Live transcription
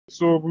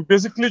So we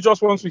basically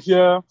just want to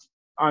hear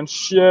and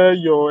share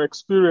your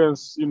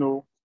experience,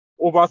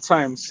 over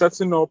time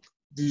setting up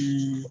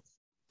the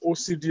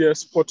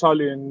OCDS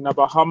portal in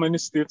about how many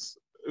states?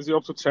 Is it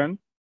up to 10?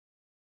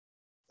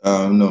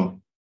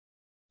 No.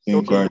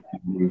 Okay.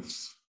 We've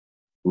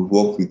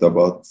worked with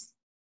about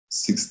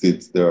 6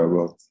 states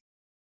thereabout.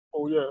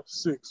 Oh yeah,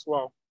 6.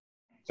 Wow.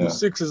 So Yeah.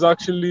 6 is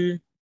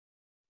actually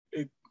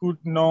a good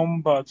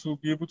number to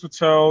be able to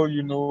tell,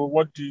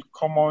 what the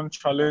common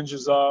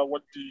challenges are,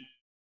 what the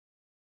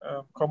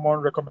common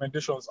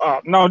recommendations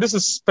are. Now, this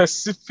is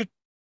specific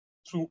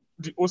to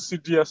the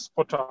OCDS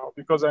portal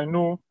because I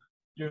know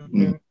you've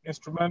been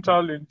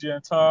instrumental in the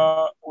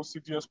entire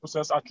OCDS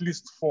process, at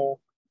least for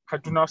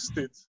Kaduna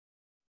State.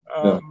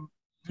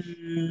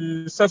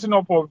 The setting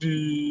up of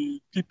the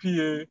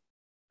PPA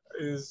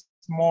is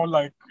more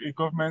like a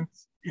government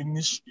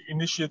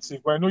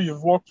initiative. But I know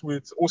you've worked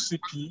with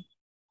OCP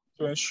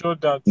to ensure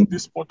that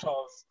these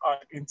portals are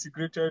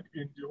integrated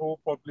in the whole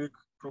public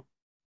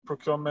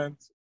procurement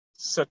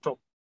setup.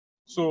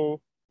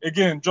 So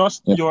again,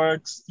 just your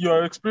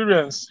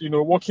experience,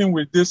 working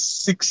with these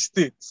 6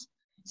 states,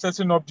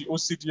 setting up the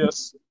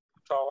OCDS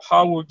portal,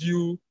 how would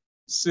you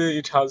say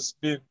it has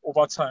been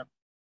over time?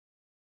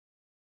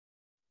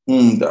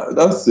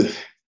 That's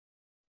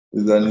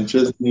an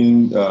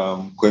interesting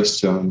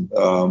question,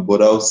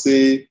 but I'll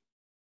say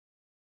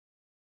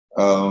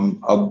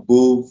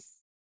above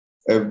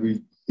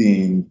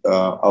everything,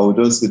 I would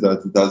just say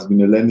that it has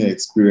been a learning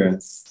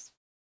experience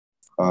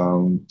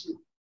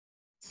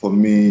for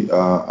me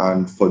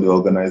and for the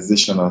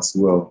organization as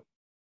well.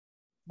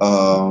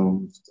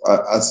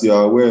 As you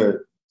are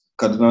aware,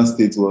 Kaduna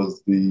State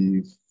was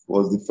the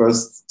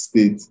first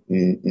state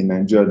in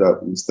Nigeria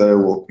that we started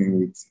working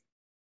with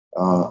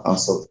and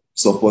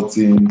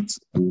supporting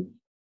to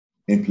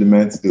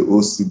implement the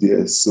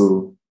OCDS.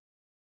 So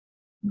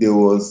there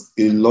was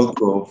a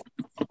lot of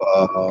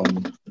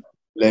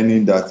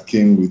learning that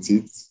came with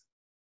it.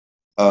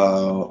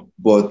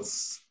 But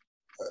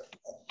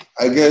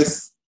I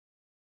guess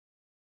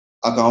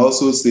I can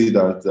also say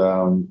that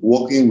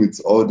working with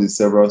all the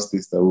several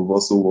states that we've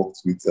also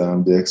worked with,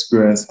 the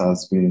experience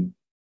has been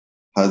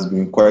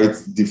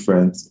quite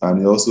different,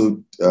 and it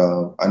also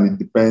and it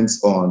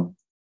depends on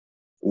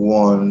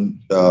one,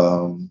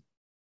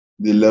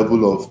 the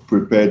level of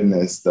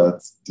preparedness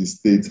that the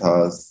state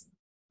has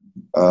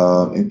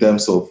in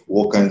terms of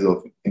what kinds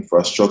of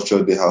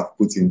infrastructure they have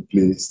put in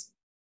place,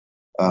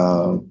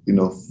 to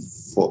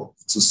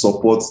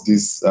support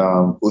these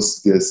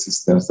OCDS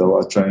systems that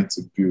we're trying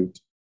to build.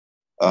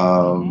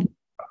 And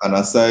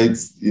aside,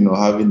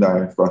 having that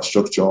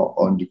infrastructure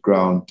on the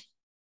ground,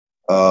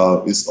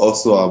 it's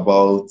also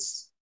about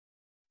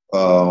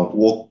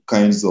what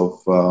kinds of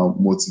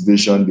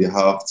motivation they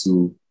have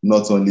to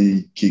not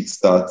only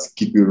kickstart,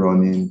 keep it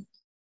running,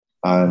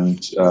 and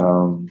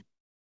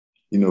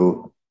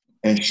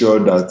ensure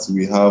that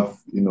we have,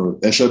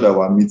 ensure that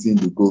we're meeting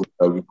the goals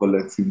that we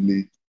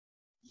collectively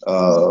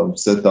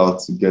set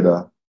out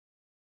together.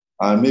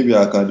 And maybe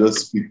I can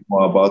just speak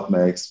more about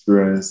my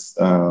experience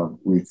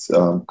with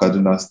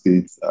Kaduna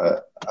State,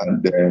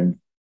 and then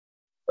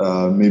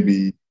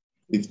maybe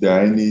if there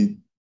are any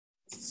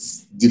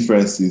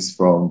differences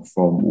from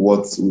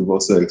what we've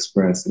also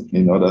experienced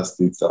in other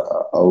states,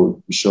 I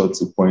would be sure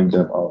to point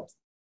them out.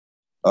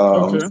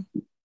 Okay.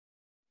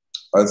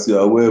 As you're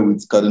aware,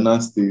 with Kaduna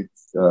State,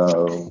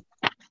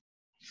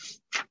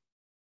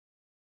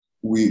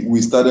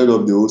 we started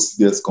off the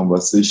OCDS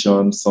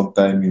conversation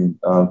sometime in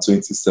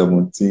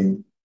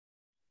 2017,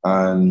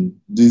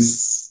 and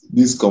this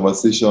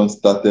conversation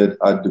started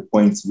at the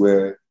point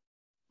where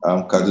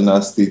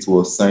Kaduna State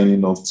was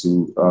signing up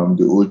to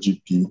the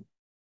OGP,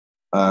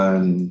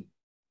 and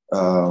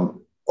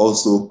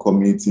also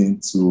committing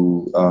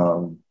to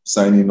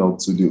signing up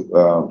to the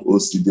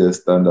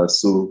OCDS standards.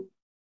 So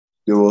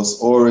there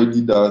was already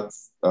that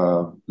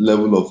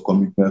level of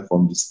commitment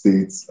from the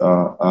states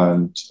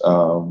and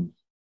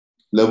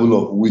level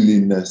of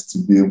willingness to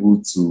be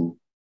able to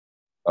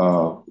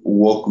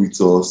work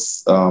with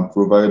us,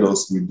 provide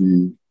us with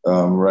the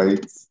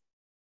right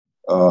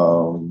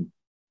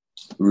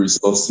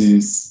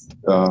resources,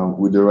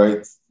 with the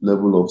right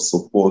level of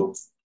support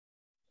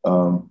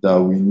that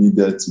we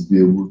needed to be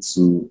able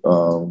to,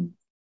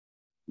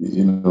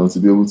 to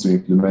be able to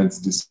implement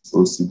this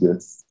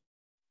OCDS.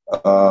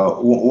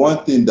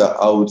 One thing that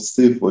I would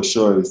say for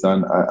sure is,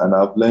 and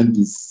I've learned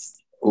this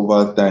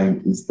over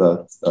time, is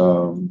that,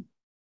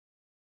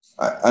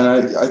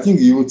 I think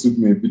it even took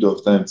me a bit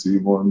of time to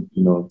even,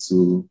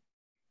 to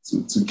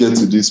get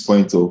to this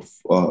point of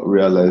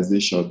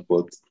realization.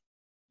 But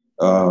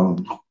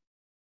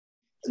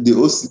the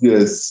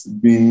OCDS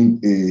being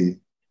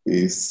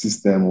a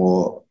system,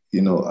 or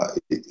a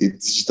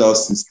digital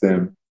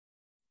system,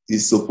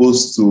 is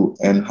supposed to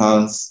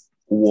enhance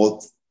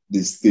what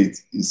the state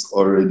is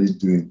already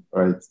doing,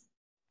 right?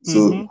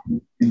 So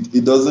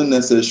it doesn't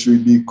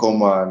necessarily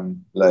come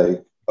and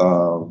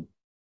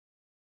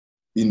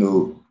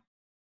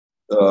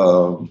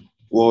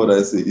what would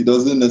I say? It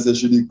doesn't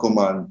necessarily come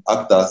and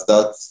act as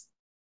that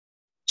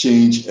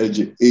change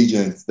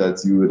agent that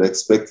you would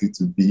expect it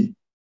to be.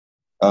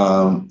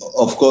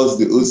 Of course,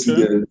 the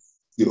OCDS,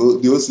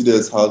 the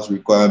OCDS has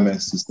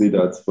requirements to say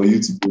that for you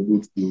to be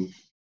able to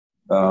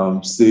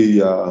say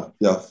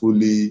you're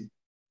fully,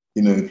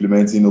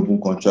 implementing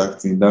open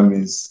contracting, that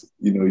means,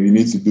 you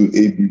need to do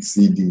A, B,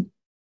 C, D.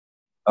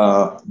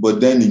 But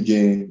then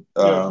again,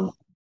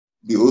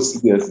 the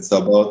OCDS is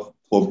about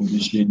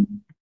publishing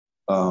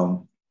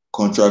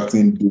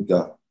contracting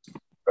data,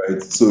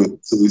 right? So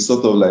it's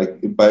sort of like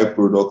a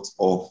byproduct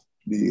of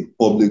the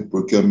public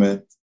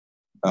procurement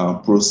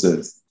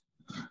process.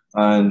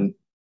 And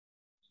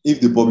if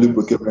the public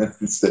procurement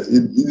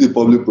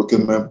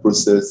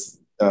process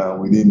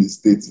within the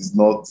state is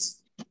not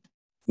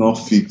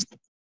fixed,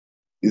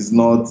 is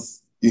not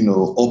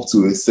up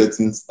to a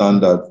certain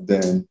standard,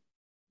 then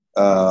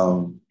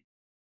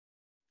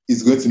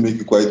it's going to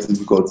make it quite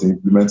difficult to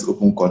implement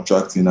open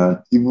contracting. And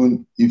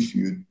even if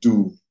you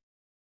do,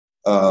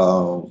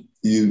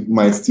 you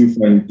might still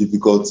find it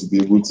difficult to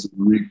be able to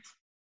reap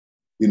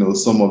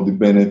some of the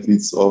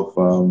benefits of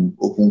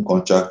open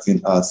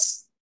contracting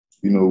as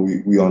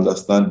we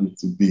understand it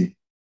to be.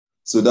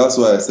 So that's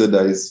why I said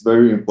that it's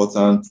very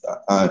important,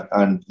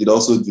 and it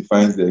also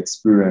defines the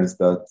experience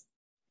that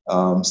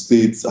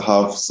states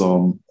have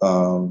some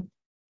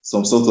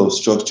sort of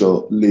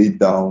structure laid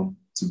down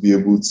to be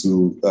able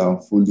to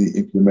fully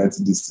implement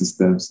these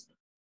systems.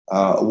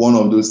 One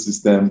of those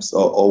systems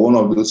or one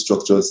of those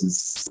structures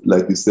is,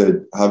 like you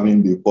said,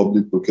 having the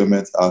Public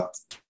Procurement Act.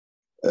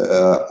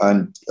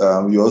 And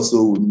you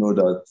also would know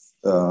that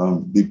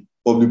the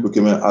Public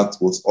Procurement Act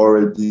was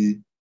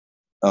already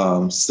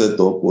set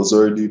up, was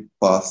already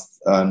passed,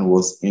 and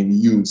was in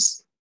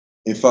use.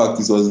 In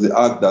fact, it was the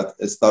act that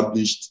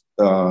established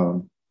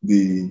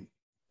the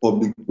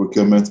Public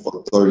Procurement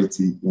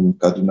Authority in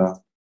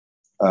Kaduna,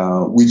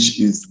 which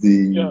is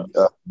the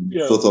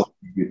sort of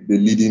the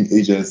leading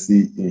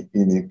agency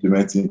in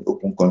implementing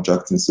open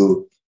contracting.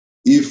 So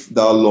if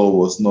that law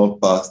was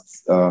not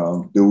passed,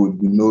 there would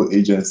be no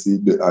agency,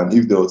 and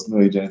if there was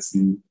no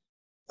agency,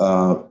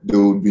 there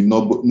would be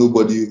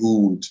nobody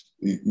who would,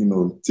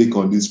 take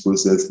on this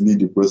process, lead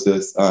the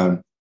process,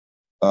 and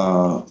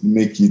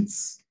make it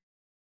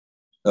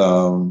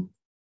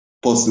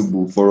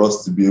possible for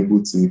us to be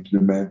able to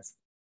implement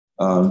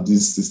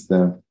this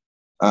system.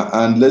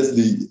 And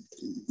Leslie,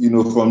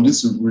 from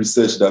this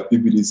research that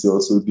PPDC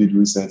also did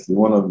recently,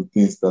 one of the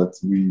things that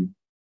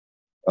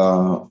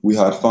we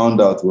had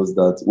found out was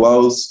that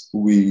whilst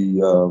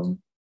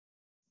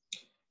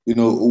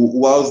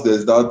whilst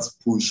there's that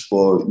push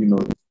for,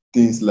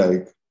 things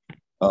like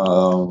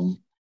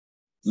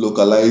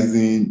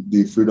localizing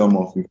the Freedom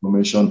of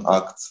Information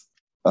Act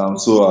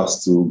so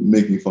as to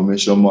make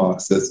information more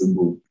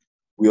accessible,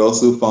 we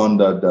also found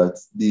that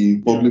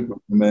the Public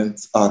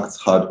Procurement Act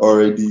had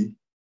already,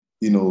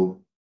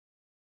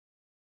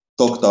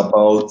 talked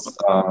about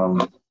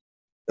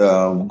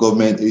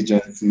government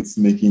agencies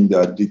making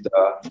their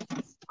data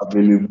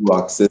available,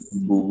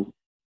 accessible,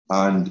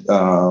 and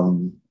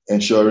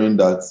ensuring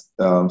that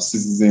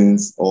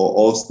citizens or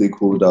all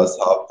stakeholders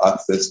have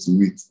access to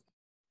it,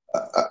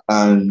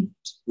 and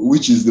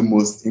which is the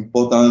most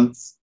important,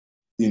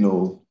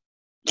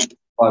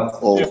 part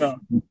of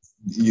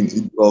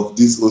of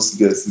this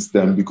OCDS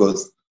system,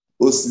 because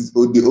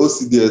the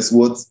OCDS,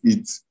 what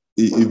it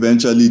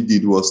eventually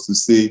did was to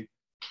say,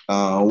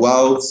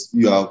 whilst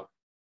you are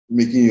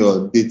making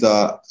your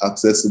data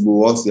accessible,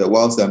 whilst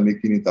you're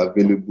making it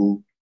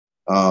available,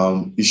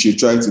 you should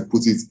try to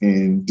put it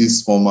in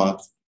this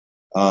format.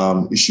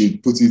 You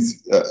should put it,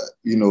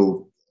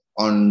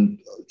 on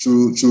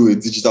through a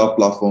digital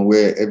platform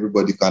where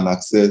everybody can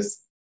access.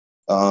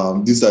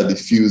 These are the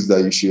fields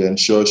that you should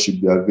ensure should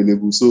be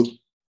available. So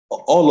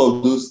all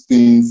of those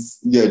things,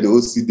 the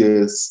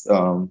OCDS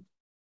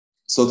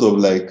sort of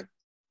like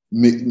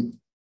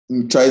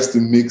tries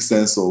to make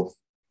sense of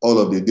all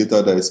of the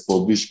data that is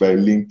published by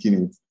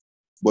linking it.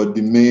 But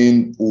the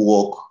main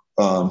work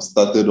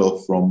started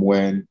off from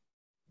when,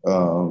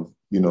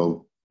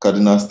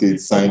 Kaduna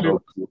State signed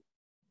up to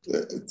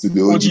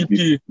the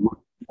OGP.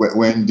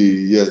 When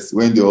they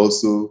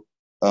also,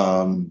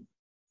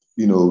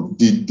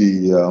 did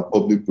the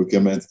Public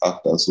Procurement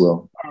Act as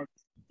well.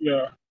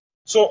 Yeah.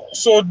 So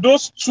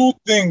those two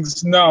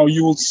things now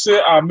you would say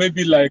are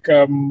maybe like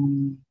how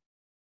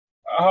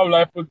will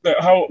I put that?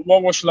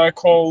 What should I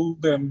call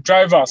them?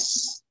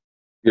 Drivers.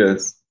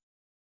 Yes.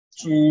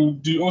 To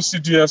the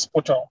OCDS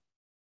portal.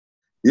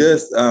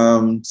 Yes.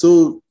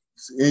 So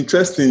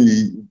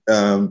interestingly,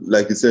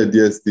 like you said,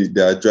 yes, they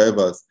are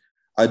drivers.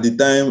 At the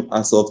time,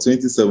 as of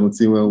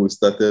 2017, when we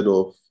started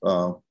off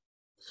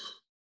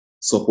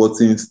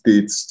supporting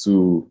states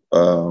to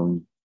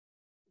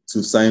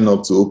sign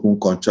up to open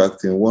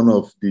contracting, one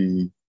of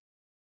the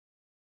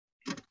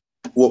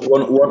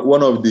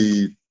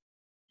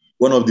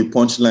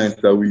punchlines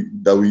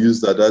that we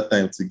used at that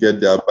time to get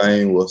their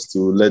buy-in was to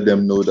let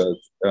them know that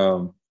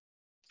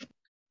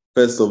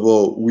first of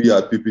all, we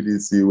at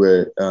PPDC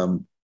were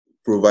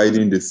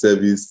providing the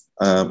service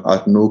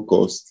at no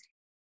cost,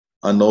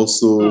 and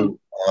also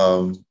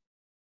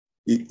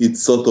it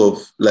sort of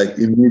like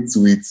it meets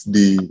with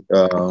the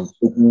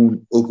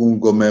open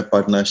government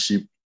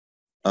partnership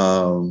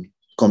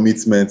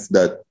commitments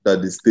that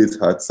the state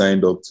had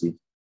signed up to.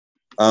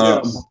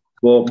 Yes.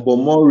 But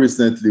more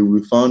recently,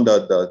 we found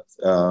out that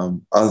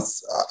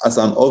as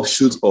an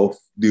offshoot of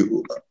the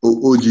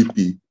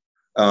OGP,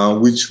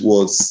 which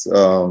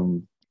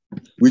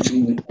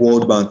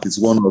World Bank is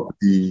one of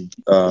the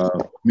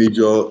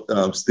major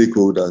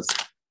stakeholders,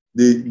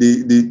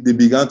 they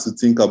began to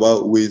think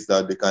about ways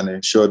that they can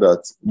ensure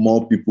that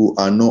more people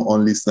are not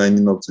only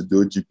signing up to the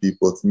OGP,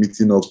 but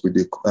meeting up with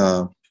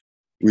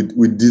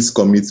with this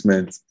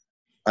commitment.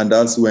 And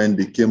that's when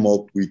they came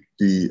up with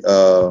the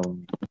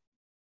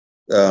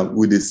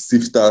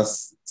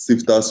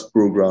SIFTAS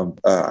program.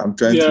 I'm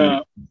trying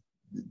to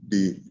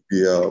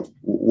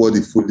what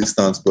it fully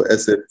stands for,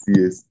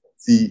 SFTAS,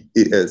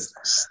 TAS.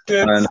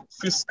 State and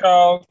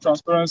Fiscal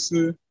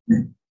Transparency,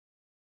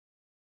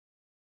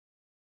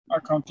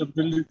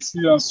 Accountability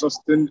and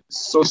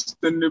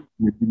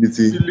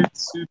Sustainability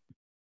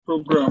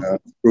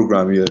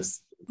Program,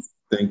 yes.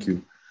 Thank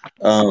you.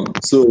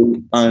 So,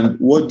 and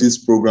what this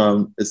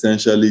program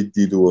essentially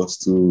did was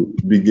to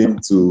begin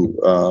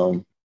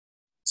to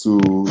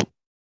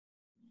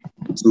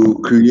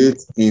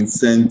create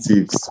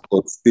incentives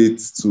for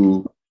states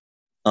to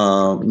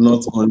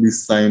not only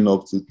sign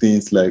up to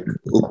things like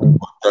open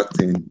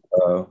contracting,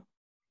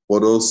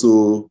 but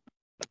also,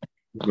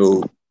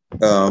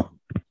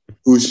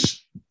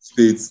 push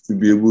states to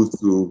be able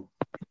to,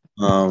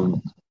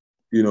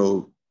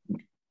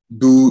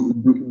 do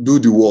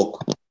the work.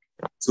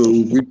 So,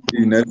 which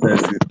in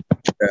essence is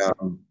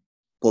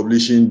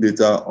publishing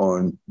data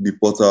on the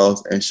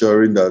portals,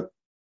 ensuring that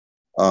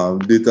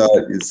data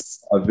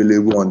is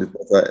available on the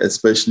portal,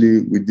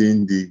 especially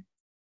within the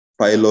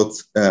pilot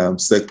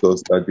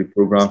sectors that the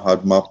program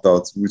had mapped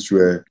out, which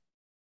were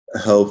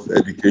health,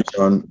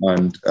 education,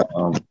 and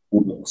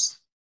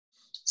works.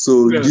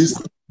 So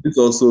yes. This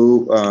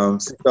also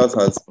SIFTAS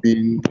has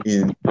been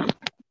in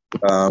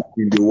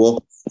the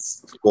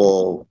works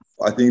for,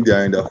 I think they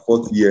are in their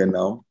 4th year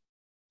now,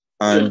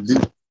 and this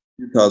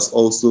has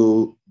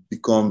also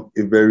become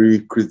a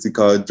very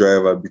critical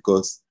driver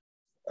because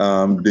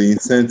the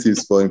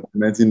incentives for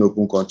implementing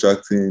open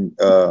contracting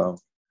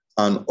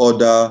and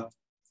other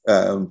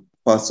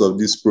parts of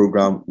this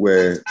program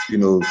were,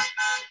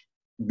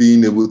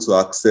 being able to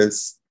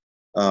access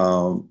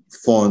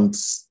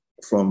funds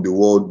from the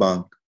World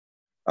Bank,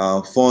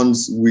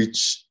 funds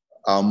which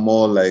are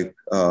more like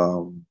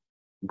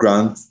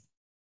grants,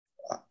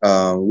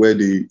 where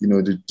they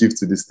give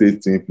to the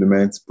state to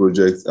implement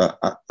projects,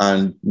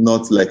 and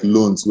not like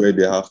loans where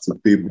they have to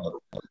pay back.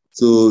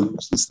 So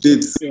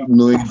states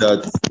knowing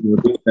that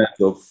those kinds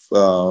of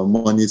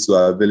monies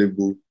were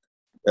available,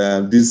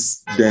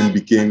 this then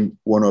became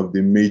one of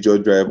the major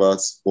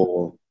drivers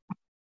for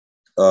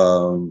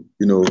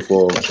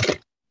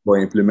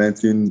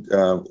implementing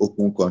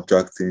open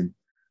contracting.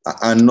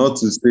 And not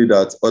to say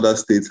that other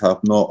states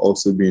have not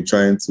also been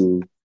trying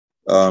to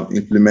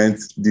implement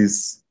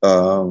this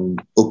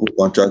open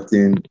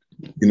contracting,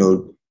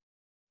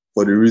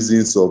 for the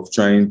reasons of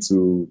trying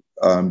to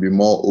be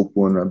more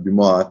open and be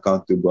more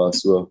accountable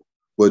as well.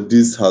 But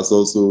this has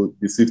also,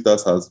 the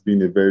SIFTAS has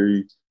been a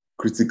very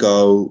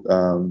critical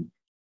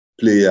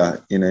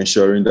player in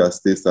ensuring that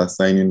states are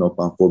signing up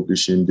and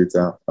publishing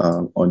data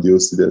on the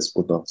OCDS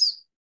portals.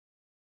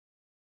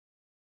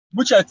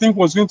 Which I think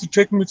was going to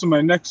take me to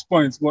my next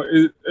point, but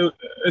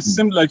it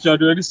seemed like you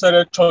had already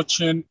started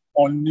touching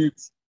on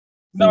it.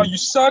 Now, you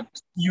said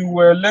you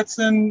were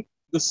letting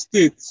the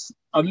states,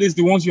 at least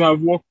the ones you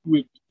have worked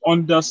with,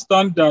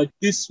 understand that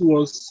this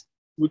was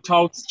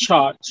without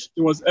charge.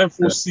 It was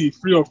FOC,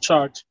 free of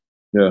charge.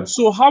 Yeah.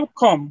 So how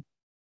come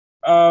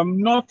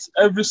not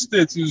every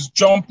state is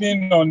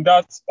jumping on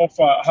that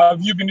offer?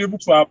 Have you been able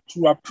to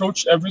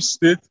approach every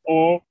state,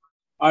 or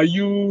are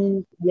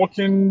you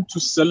working to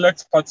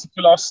select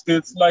particular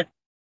states? Like,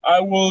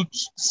 I would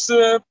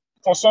say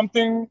for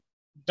something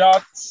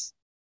that's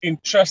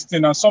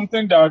interesting and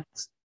something that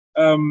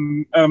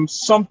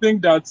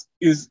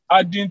is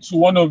adding to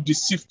one of the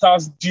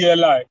SIFTAS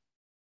DLI,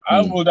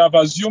 I would have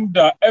assumed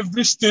that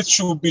every state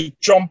should be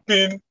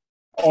jumping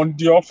on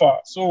the offer.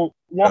 So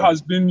what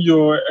has been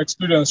your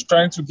experience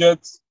trying to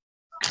get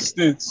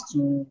states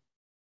to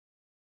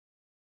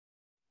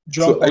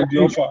jump on the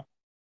offer?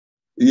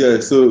 Yeah,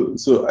 so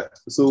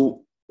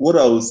what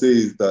I will say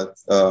is that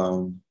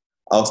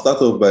I'll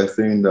start off by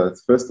saying that,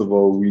 first of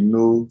all, we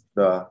know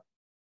that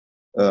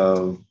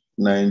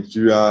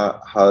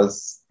Nigeria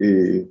has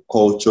a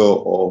culture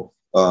of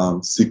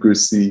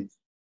secrecy,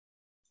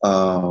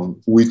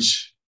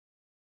 which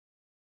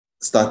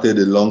started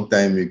a long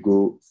time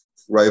ago,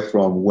 right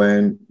from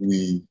when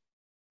we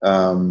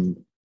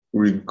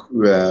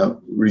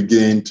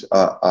regained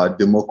our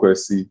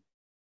democracy.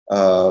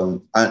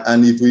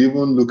 And if we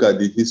even look at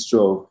the history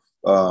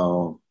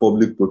of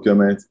public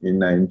procurement in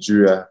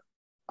Nigeria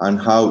and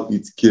how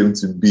it came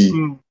to be,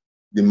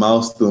 the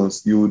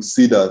milestones, you would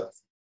see that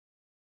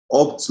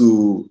up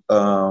to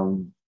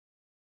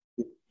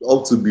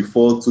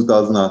before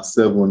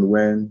 2007,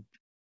 when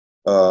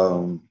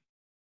um,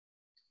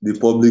 the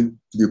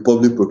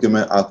Public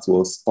Procurement Act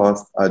was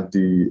passed at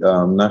the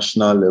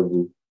national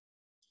level,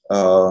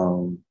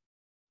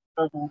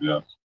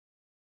 Yeah.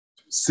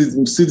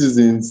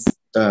 citizens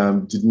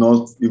did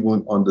not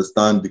even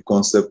understand the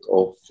concept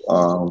of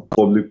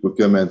public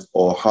procurement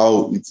or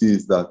how it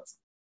is that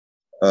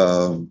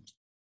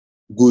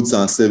goods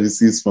and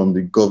services from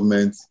the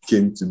government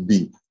came to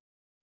be.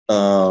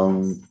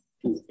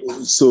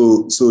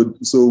 So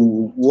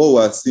what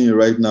we're seeing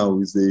right now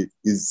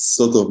is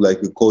sort of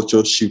like a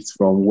culture shift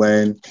from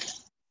when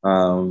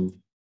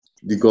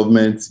the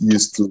government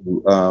used to,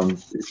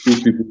 two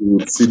people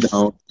would sit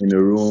down in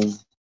a room,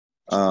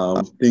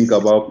 think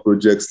about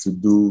projects to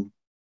do,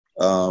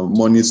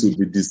 monies would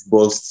be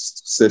disbursed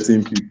to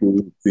certain people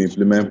to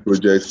implement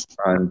projects,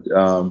 and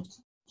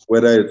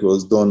whether it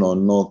was done or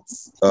not,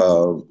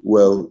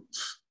 well,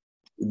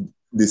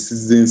 the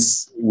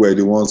citizens were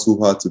the ones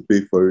who had to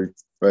pay for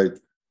it, right?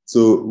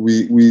 So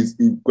we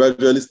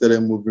gradually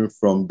started moving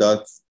from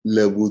that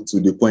level to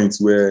the point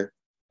where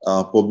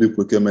public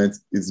procurement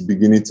is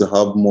beginning to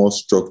have more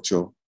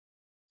structure.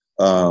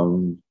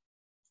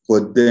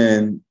 But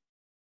then,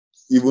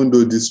 even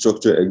though this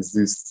structure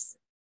exists,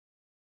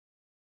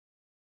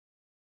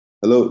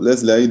 hello,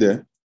 Leslie, are you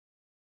there?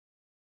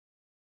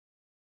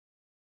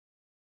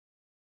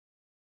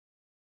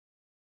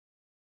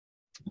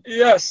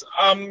 Yes,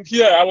 I'm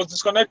here. I was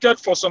disconnected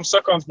for some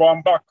seconds, but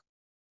I'm back.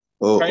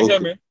 Oh, can you okay.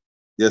 hear me?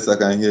 Yes, I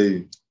can hear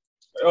you.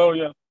 Oh,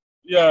 yeah.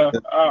 Yeah,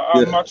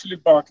 I'm actually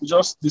back.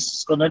 Just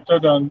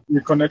disconnected and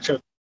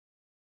reconnected.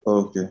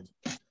 Okay.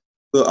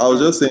 So I was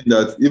just saying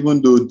that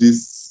even though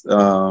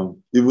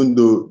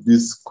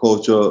this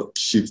culture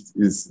shift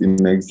is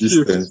in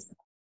existence,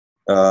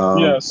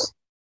 yes,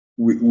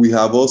 we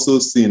have also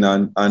seen,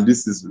 and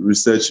this is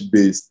research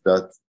based,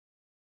 that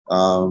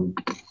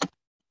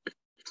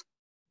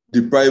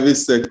the private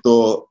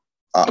sector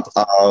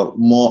are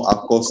more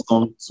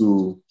accustomed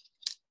to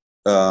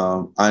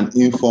an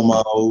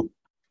informal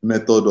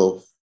method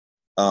of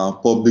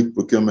public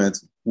procurement,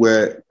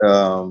 where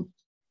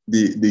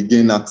they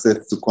gain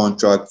access to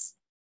contracts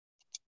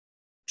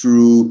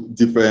through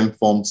different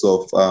forms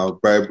of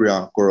bribery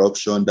and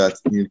corruption that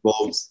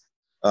involves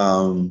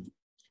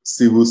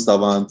civil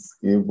servants,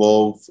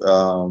 involve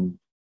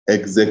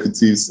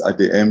executives at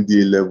the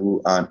MDA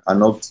level,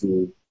 and up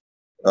to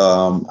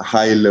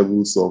high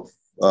levels of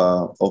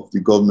the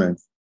government.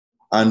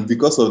 And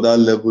because of that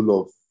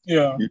level of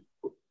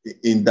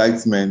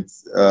indictment,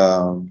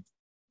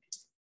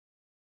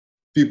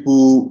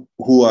 people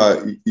who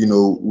are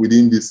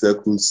within these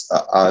circles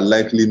are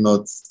likely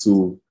not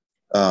to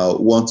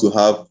want to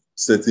have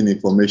certain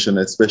information,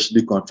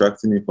 especially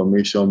contracting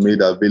information,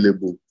 made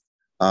available,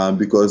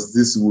 because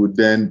this would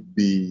then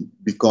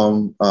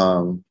become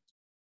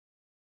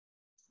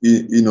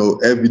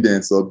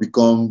evidence, or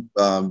become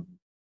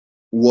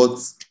what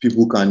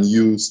people can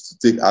use to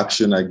take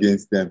action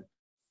against them.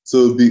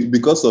 So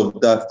because of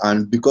that,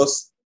 and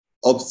because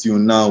up till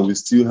now we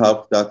still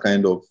have that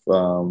kind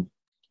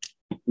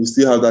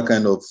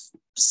of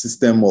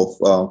system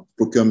of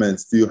procurement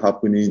still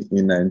happening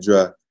in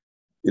Nigeria,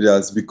 it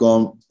has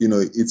become,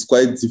 it's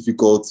quite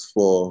difficult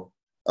for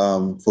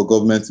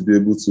government to be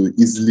able to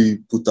easily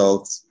put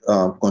out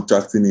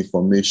contracting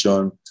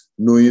information,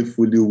 knowing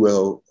fully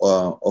well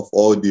of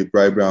all the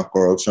bribery and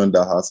corruption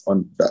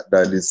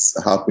that is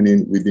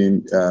happening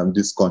within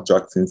this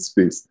contracting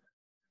space.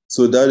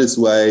 So that is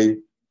why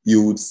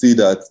you would see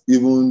that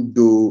even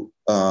though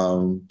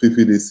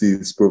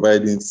PPDC is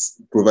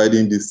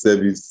providing this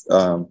service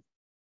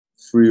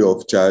free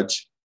of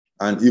charge,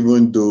 and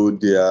even though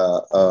there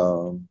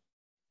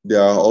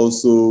are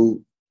also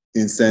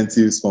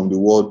incentives from the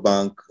World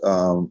Bank,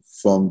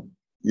 from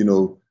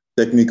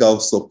technical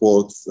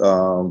support,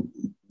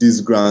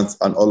 these grants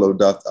and all of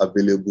that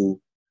available,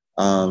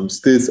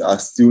 states are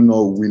still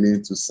not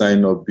willing to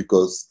sign up,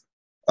 because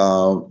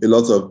a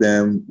lot of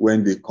them,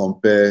 when they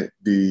compare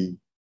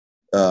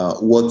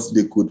what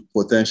they could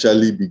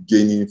potentially be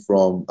gaining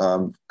from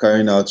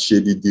carrying out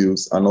shady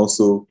deals, and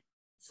also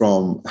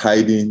from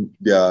hiding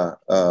their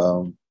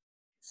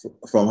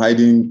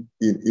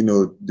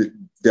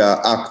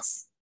their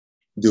acts,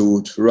 they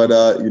would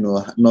rather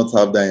not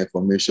have that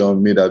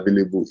information made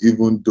available,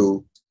 even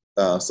though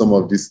some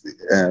of these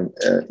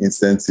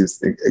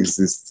incentives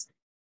exist.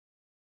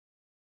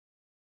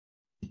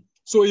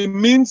 So it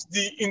means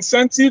the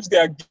incentives they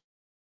are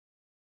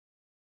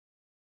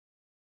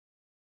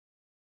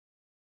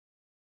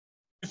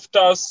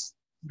gifters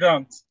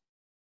grant.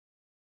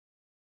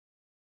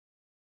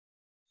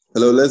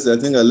 Hello, Leslie. I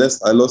think I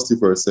lost you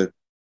for a sec.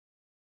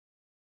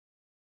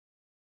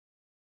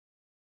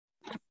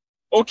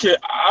 Okay,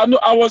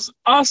 I was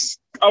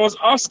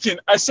asking.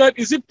 I said,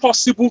 is it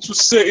possible to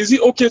say? Is it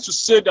okay to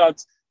say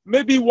that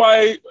maybe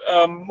why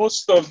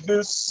most of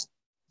these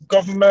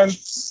government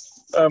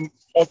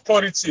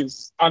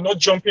authorities are not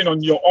jumping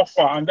on your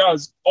offer, and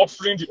that's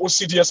offering the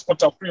OCDS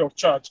portal free of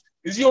charge?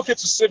 Is it okay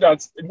to say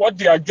that what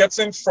they are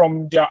getting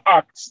from their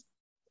act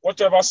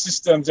whatever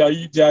systems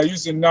they are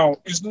using now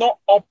is not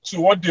up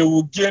to what they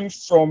will gain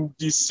from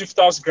the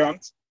SIFTAS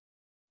grant?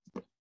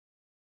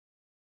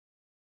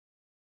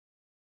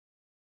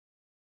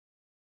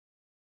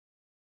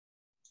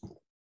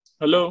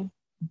 Hello?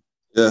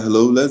 Yeah,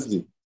 hello,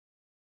 Leslie.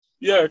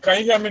 Yeah, can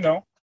you hear me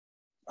now?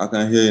 I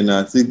can hear you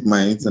now. I think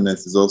my internet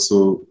is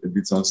also a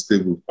bit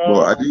unstable.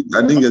 But I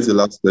didn't get the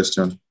last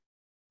question.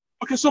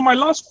 Okay, so my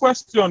last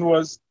question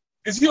was,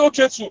 is it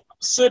okay to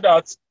say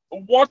that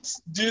what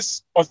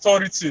these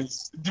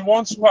authorities, the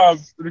ones who have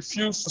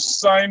refused to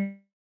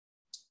sign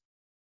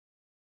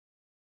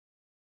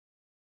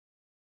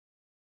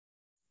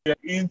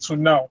into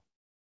now,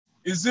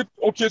 is it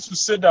okay to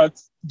say that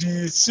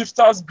the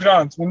SIFTAS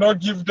grant will not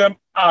give them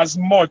as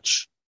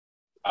much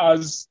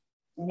as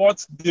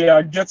what they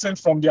are getting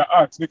from their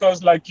act?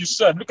 Because like you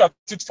said, look at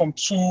it from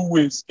two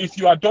ways. If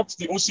you adopt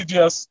the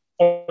OCDS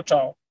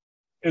portal,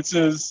 it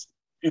is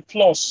a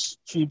plus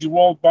to the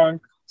World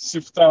Bank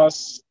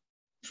SIFTAS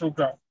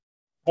program.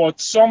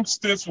 But some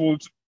states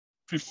would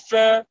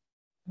prefer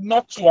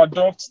not to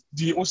adopt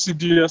the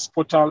OCDS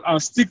portal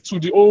and stick to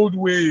the old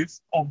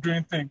ways of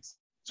doing things.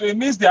 So it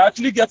means they're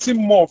actually getting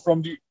more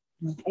from the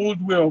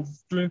old way of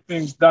doing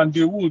things than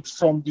they would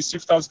from the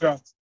SIFTAS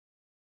grant.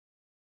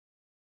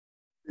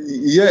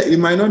 Yeah, it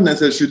might not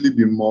necessarily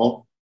be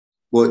more,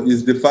 but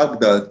it's the fact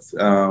that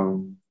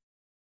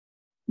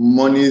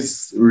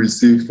monies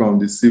received from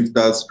the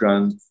SIFTAS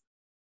grant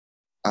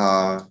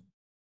are,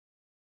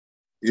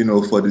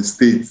 for the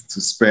state to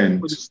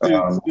spend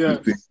to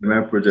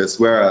implement projects,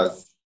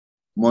 whereas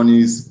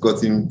monies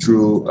gotten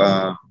through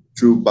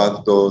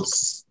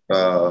backdoors,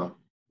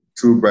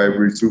 through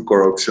bribery, through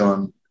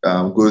corruption,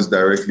 goes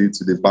directly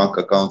to the bank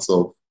accounts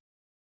of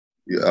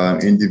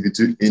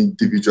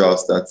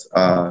individuals that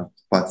are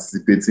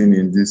participating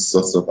in these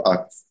sorts of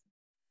acts,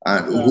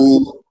 and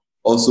who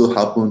also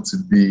happen to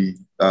be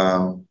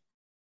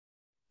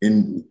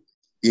in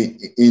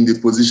the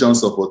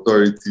positions of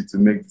authority to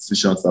make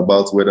decisions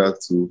about whether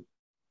to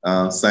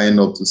sign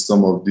up to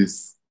some of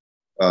these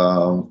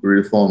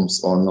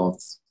reforms or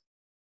not.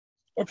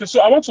 Okay,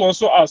 so I want to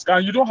also ask,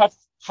 and you don't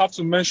have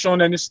to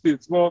mention any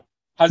state, but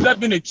has there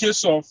been a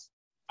case of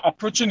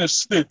approaching a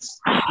state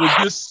with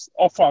this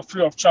offer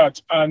free of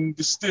charge and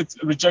the state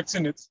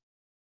rejecting it,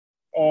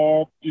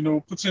 or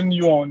putting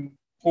you on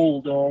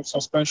hold or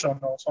suspension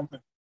or something?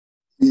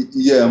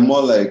 Yeah,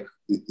 more like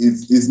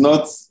it's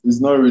not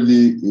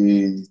really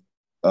it's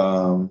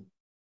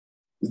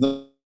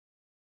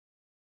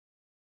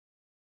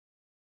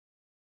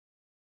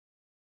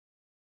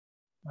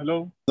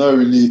Hello? not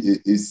really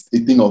a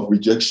thing of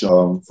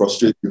rejection,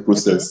 frustrate the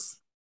process.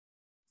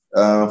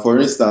 Okay. For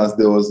instance,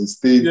 there was a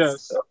state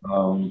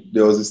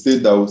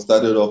that we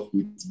started off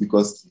with,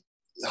 because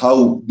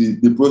how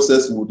the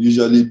process would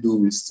usually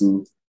do is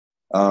to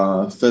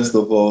first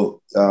of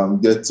all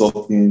get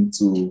talking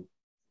to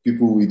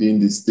people within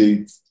the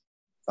state,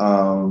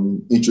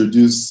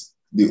 introduce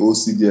the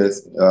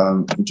OCDS,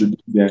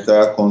 introduce the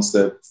entire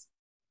concept,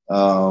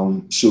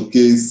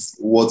 showcase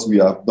what we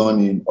have done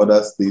in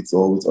other states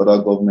or with other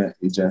government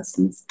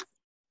agencies.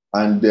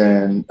 And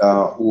then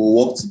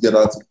we'll work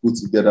together to put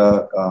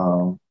together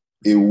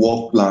a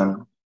work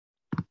plan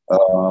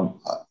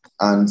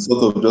and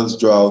sort of just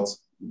draw out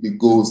the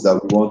goals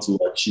that we want to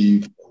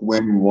achieve,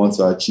 when we want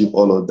to achieve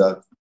all of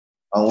that.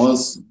 And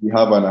once we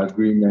have an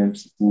agreement,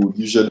 we'll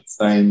usually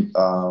sign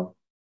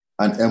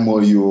an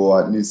MOU,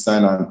 or at least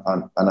sign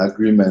an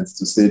agreement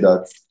to say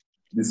that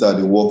these are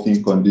the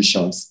working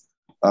conditions.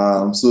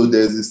 So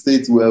there's a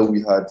state where we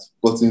had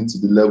gotten to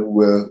the level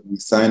where we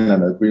signed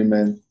an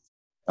agreement,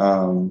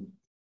 and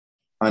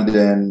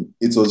then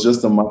it was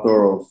just a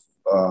matter of,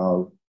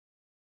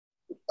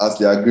 as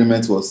the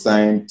agreement was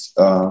signed,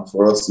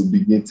 for us to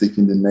begin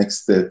taking the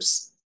next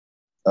steps,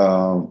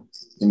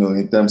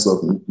 in terms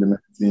of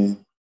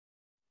implementing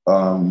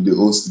the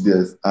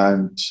OCDS.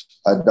 And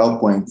at that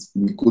point,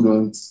 we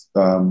couldn't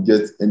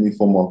get any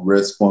form of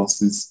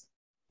responses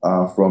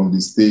from the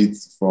state,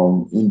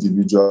 from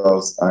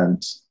individuals,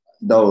 and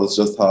that was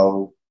just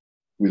how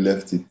we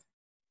left it.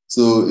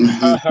 So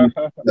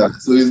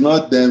so it's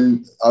not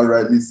them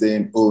outrightly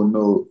saying, "Oh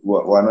no,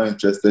 we're not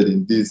interested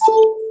in this,"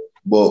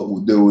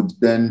 but they would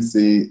then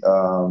say,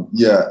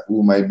 "Yeah,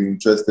 we might be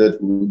interested.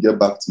 We'll get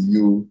back to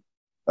you."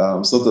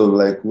 Sort of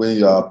like when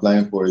you are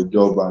applying for a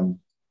job and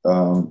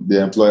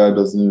the employer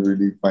doesn't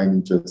really find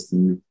interest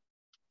in you.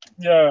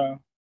 Yeah,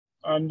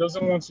 and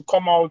doesn't want to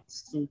come out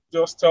to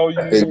just tell you,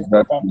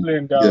 exactly.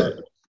 Complain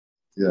that.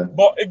 Yeah.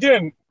 But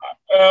again,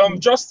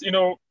 just,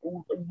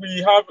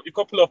 we have a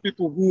couple of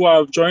people who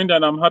have joined,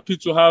 and I'm happy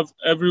to have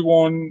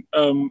everyone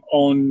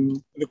on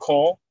the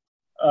call.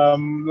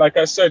 Like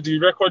I said, the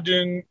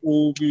recording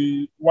will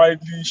be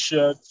widely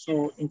shared.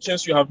 So in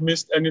case you have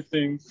missed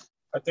anything,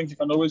 I think you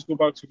can always go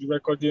back to the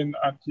recording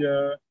and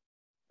hear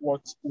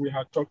what we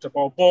had talked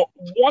about. But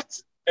what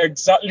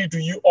exactly do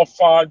you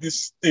offer these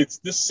states,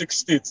 these 6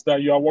 states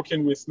that you are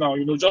working with now?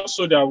 Just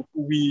so that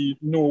we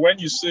know, when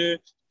you say,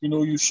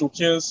 you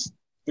showcase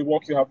the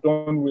work you have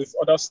done with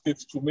other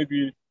states to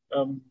maybe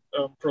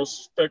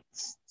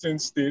prospecting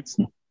states,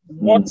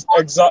 what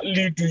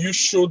exactly do you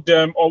show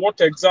them, or what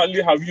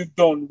exactly have you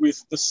done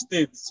with the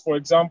states, for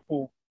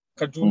example,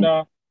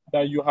 Kaduna,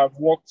 that you have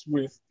worked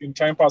with in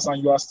time past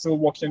and you are still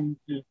working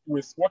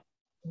with?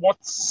 What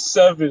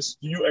service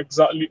do you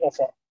exactly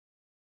offer?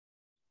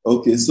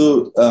 Okay,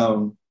 so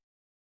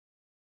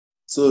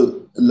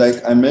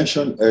like I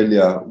mentioned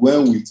earlier,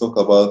 when we talk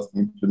about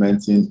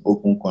implementing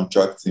open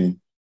contracting,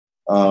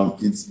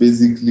 it's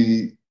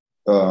basically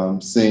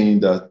saying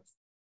that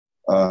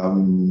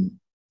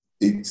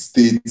a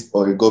state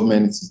or a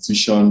government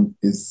institution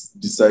is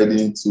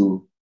deciding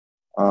to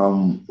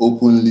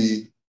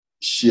openly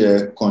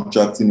share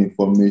contracting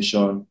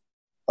information,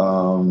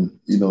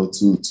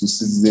 to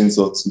citizens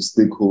or to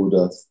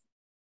stakeholders.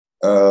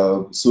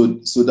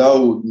 So that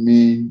would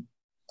mean,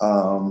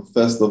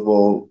 first of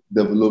all,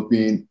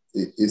 developing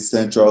a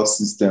central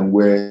system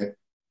where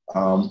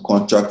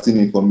contracting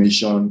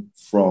information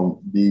from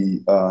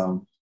the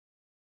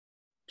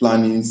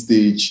planning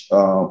stage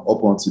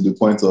up until the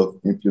point of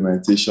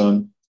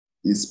implementation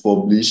is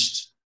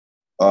published,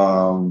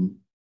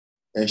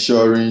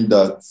 ensuring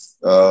that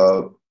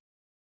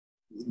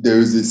there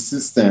is a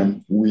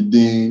system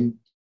within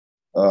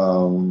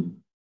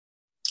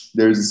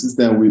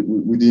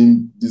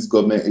within these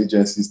government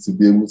agencies to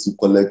be able to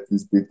collect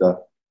this data.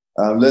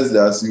 Leslie,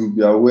 as you'll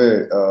be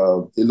aware,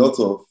 a lot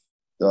of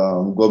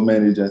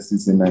government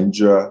agencies in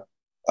Nigeria,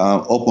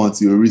 up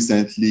until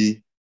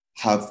recently,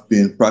 have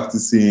been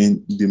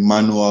practicing the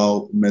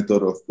manual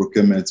method of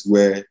procurement,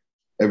 where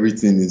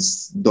everything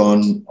is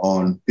done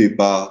on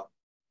paper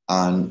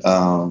and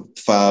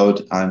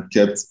filed and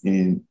kept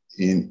in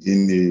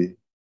a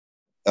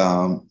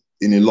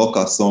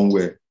locker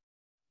somewhere.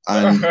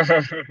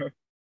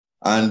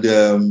 And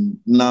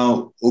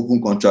now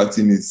open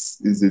contracting is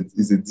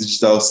a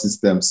digital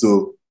system.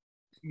 So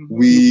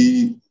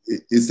we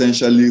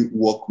essentially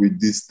work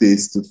with these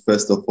states to,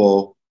 first of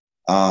all,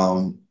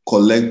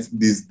 collect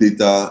this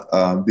data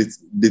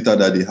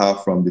that they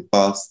have from the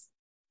past,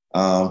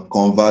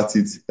 convert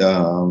it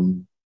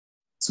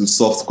to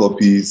soft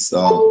copies,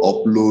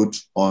 upload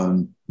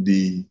on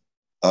the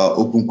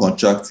open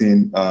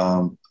contracting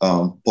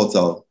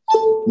portal.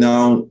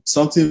 Now,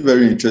 something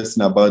very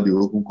interesting about the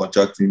open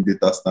contracting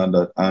data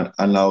standard,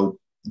 and I'll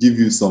give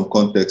you some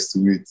context to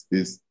it,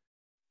 is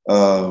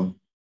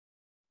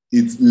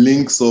it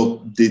links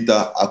up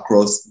data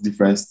across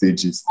different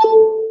stages.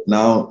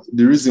 Now,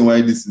 the reason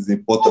why this is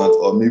important,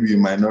 or maybe you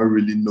might not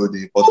really know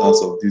the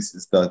importance of this,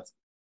 is that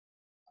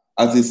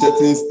at a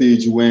certain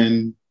stage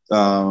when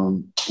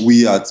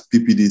we at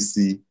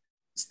PPDC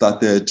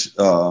started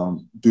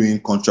doing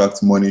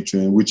contract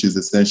monitoring, which is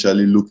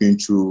essentially looking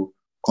through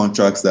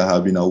contracts that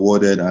have been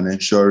awarded and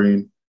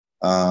ensuring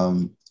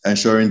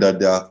that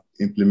they are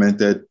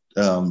implemented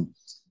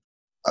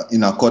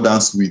in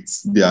accordance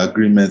with the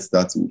agreements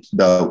that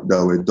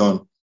were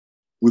done.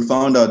 We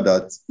found out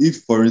that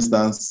if, for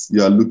instance,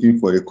 you are looking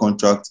for a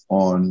contract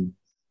on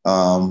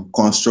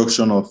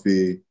construction of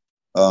a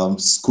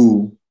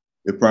school,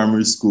 a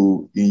primary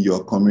school in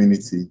your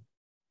community,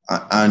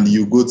 and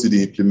you go to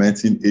the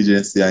implementing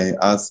agency and you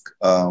ask,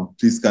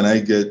 please, can I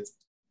get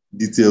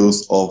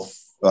details of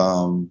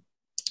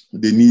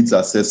the needs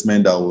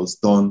assessment that was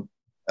done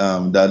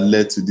that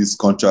led to this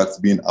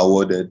contract being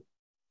awarded?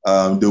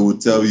 They will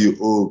tell you,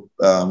 go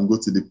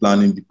to the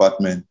planning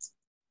department.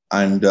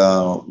 And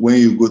when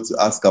you go to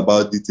ask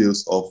about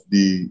details of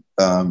the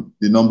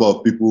number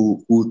of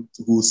people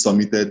who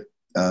submitted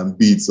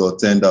bids or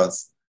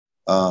tenders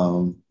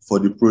for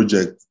the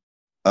project,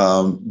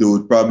 they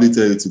would probably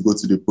tell you to go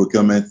to the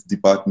procurement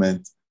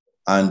department.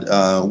 And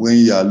when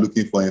you are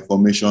looking for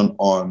information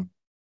on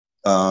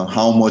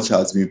how much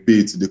has been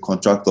paid to the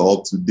contractor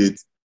up to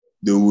date,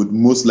 they would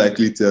most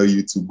likely tell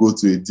you to go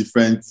to a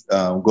different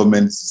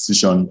government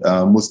institution,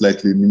 most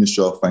likely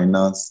Ministry of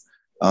Finance,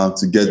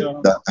 to get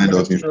that kind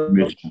of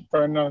information.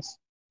 Finance.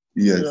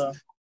 Yes. Yeah.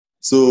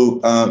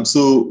 So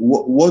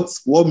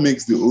what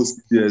makes the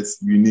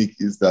OCDS unique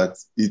is that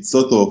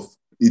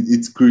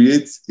it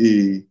creates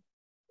a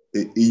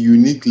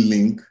unique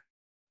link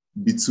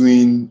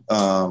between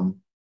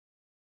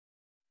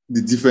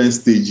the different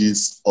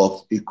stages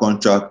of a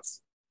contract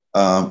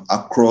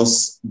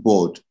across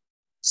board.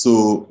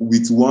 So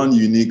with one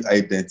unique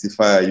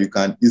identifier, you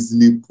can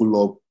easily pull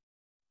up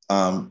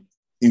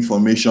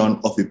information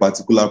of a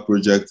particular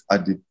project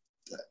at the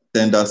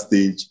tender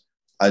stage,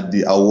 at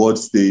the award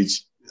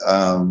stage,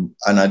 and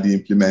at the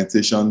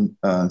implementation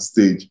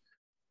stage.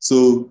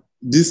 So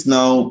this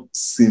now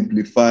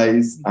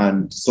simplifies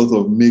and sort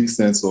of makes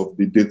sense of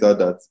the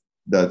data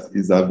that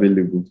is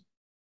available.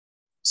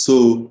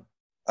 So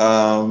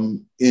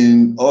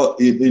in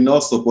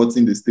us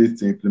supporting the state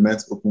to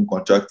implement open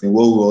contracting,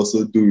 what we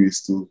also do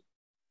is to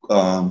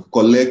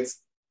collect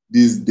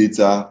this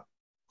data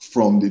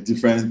from the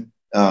different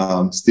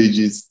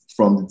stages,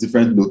 from the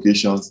different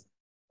locations,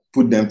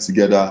 put them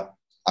together,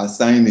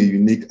 assign a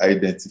unique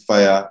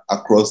identifier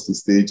across the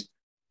stage,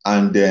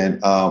 and then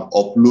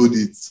upload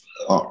it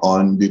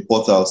on the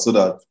portal so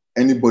that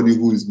anybody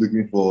who is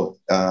looking for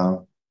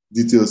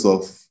details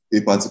of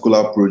a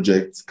particular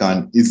project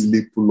can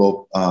easily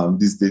pull up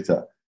this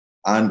data.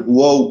 And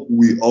what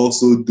we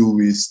also do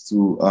is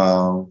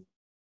to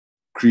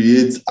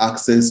create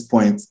access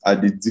points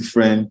at the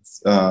different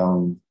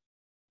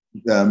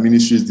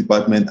ministries,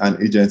 departments,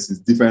 and agencies,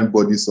 different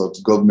bodies of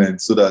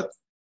government, so that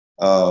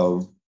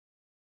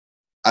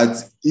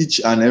at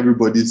each and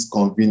everybody's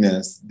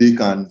convenience, they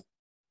can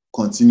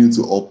continue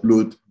to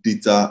upload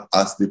data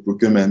as the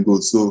procurement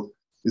goes. So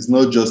it's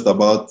not just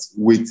about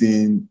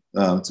waiting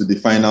to the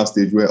final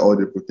stage where all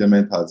the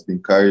procurement has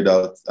been carried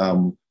out,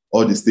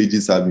 all the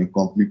stages have been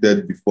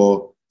completed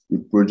before the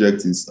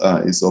project is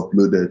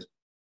uploaded.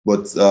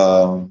 But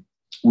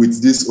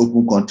with this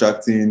open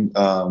contracting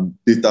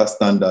data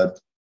standard,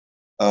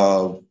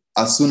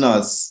 as soon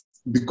as,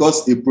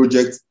 because a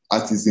project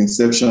at its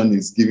inception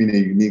is given a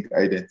unique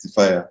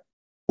identifier,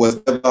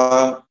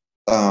 whatever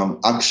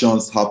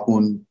actions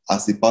happen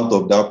as a part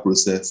of that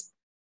process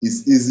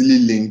is easily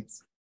linked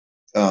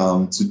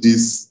to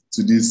this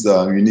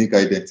unique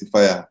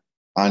identifier,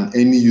 and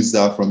any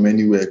user from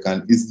anywhere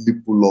can easily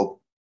pull up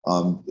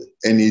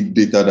any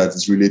data that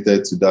is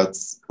related to that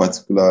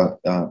particular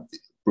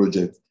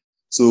project.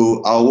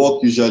 So our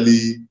work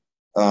usually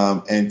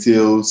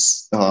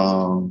entails,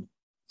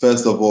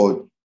 first of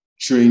all,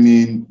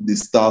 training the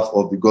staff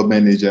of the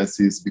government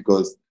agencies,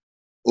 because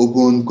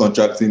open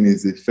contracting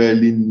is a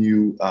fairly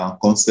new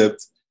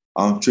concept.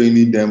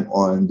 Training them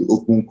on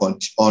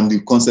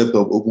the concept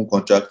of open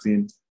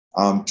contracting,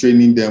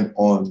 training them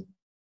on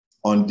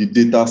the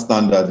data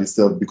standard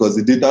itself, because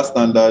the data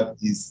standard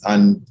is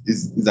an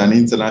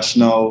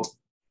international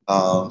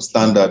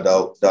standard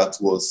that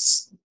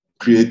was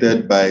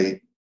created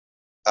by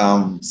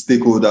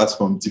stakeholders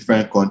from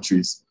different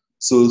countries.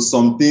 So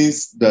some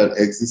things that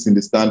exist in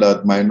the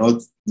standard might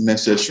not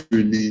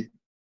necessarily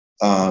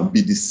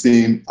be the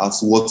same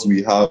as what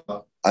we have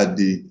at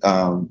the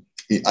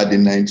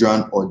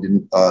Nigerian or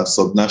the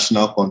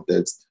subnational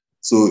context.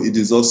 So it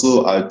is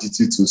also our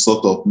duty to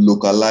sort of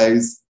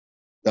localize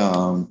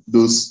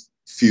those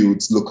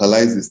fields,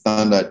 localize the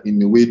standard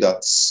in a way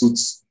that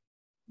suits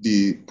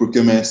the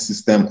procurement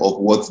system of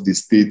what the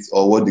state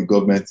or what the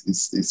government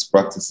is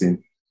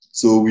practicing.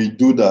 So we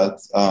do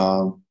that,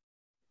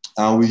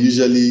 and we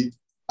usually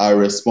are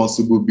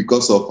responsible,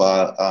 because of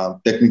our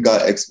technical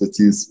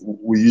expertise.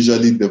 We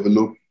usually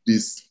develop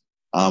this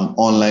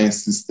online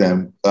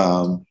system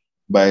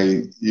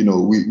by,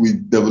 we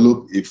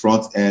develop a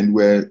front end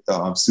where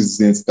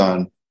citizens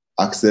can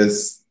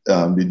access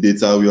the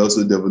data. We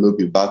also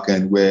develop a back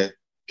end where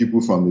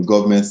people from the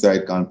government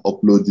side can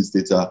upload this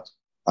data.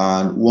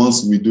 And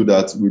once we do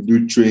that, we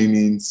do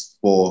trainings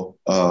for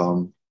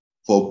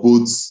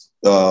both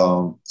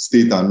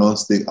state and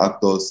non-state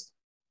actors.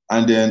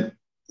 And then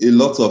a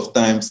lot of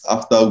times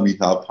after we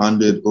have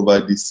handed over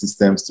these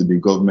systems to the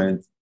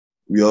government,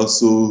 we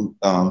also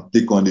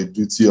take on the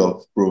duty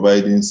of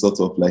providing sort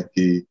of like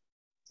a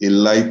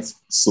light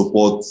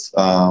support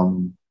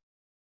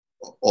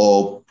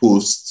or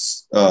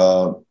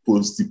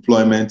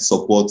post-deployment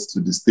support to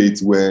the state,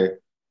 where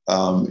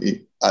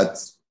at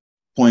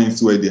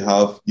points where they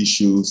have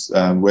issues,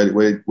 where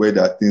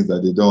there are things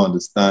that they don't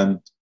understand,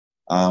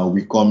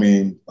 we come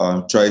in,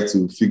 try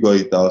to figure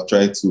it out,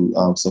 try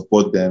to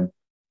support them.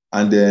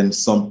 And then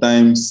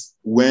sometimes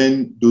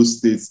when those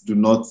states do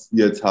not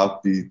yet have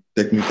the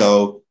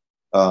technical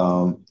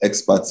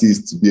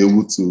expertise to be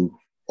able to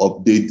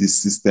update the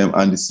system,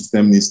 and the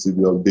system needs to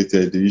be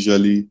updated, they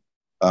usually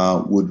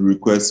would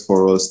request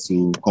for us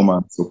to come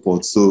and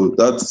support. So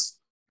that's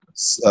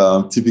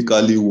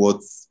typically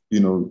what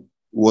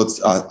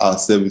our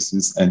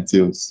services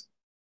entails.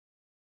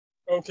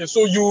 Okay,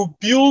 so you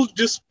build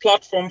this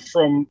platform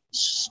from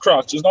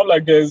scratch. It's not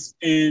like there's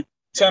a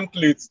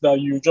template that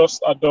you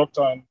just adopt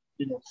and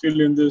fill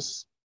in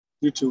this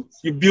details.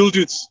 You build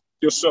it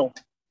yourself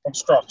from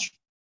scratch.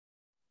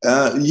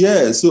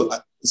 Yeah. So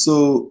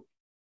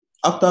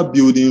after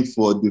building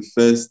for the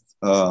first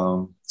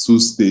 2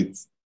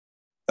 states,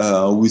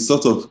 we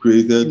sort of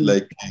created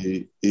like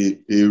a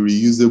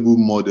reusable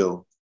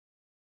model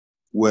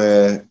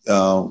where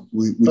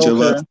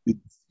whichever state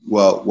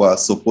we're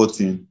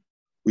supporting,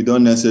 we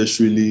don't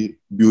necessarily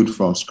build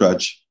from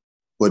scratch,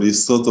 but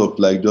it's sort of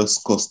like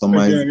just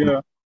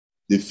customizing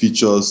the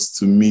features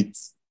to meet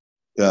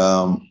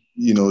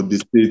the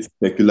state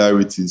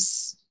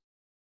peculiarities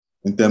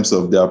in terms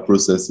of their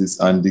processes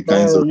and the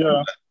kinds of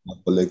data they're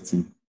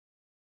collecting.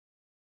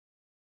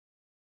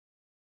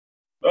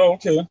 Oh,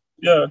 okay.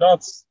 Yeah,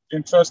 that's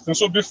interesting.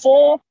 So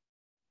before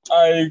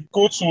I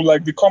go to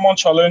like the common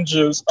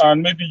challenges,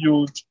 and maybe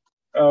you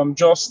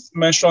just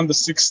mention the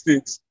 6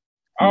 states,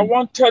 I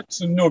wanted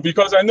to know,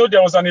 because I know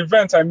there was an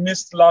event I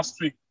missed last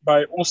week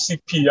by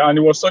OCP, and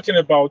it was talking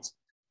about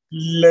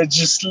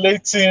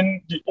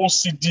legislating the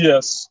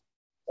OCDS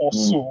or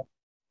so.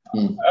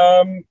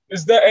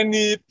 Is there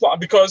any plan?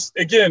 Because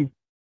again,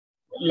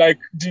 like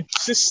the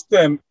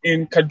system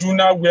in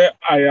Kaduna where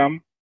I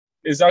am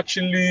is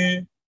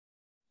actually,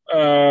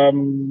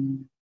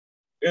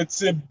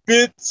 it's a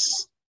bit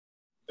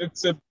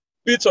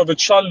of a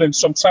challenge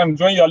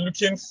sometimes when you're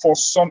looking for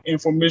some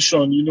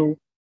information,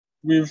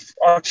 we've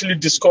actually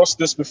discussed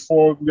this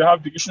before. We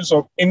have the issues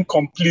of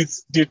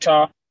incomplete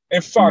data.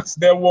 In fact,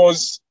 there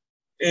was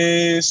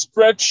a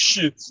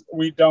spreadsheet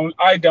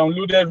I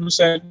downloaded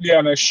recently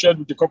and I shared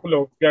with a couple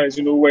of guys,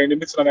 we're in the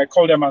meeting, and I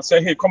called them and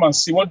said, hey, come and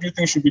see, what do you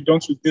think should be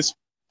done with this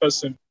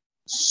person?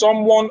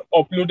 Someone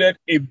uploaded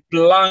a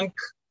blank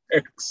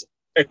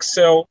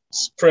Excel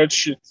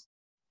spreadsheet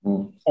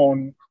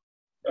on,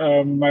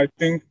 I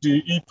think,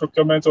 the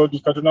e-procurement or the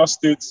Kaduna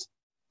State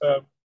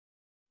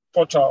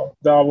portal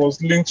that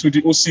was linked to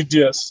the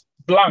OCDS.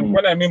 Blank.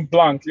 When I mean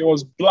blank, it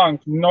was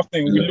blank,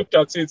 nothing. We looked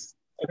at it.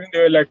 I think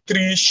there were like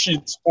 3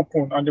 sheets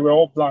open and they were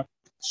all blank.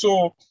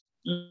 So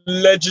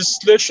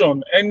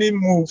legislation, any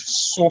move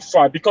so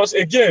far, because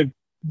again,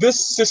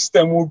 this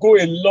system will go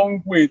a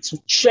long way to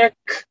check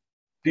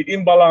the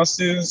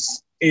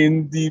imbalances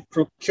in the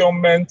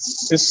procurement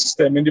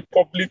system, in the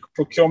public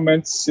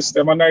procurement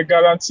system. And I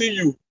guarantee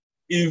you,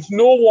 if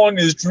no one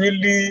is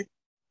really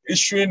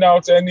issuing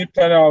out any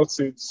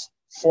penalties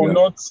for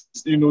not,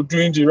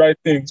 doing the right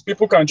things,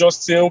 people can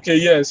just say, okay,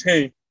 yes,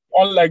 hey,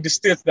 unlike the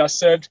states that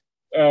said,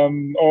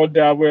 or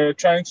that were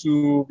trying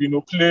to,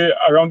 play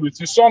around with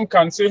you. Some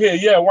can say, hey,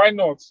 yeah, why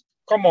not?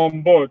 Come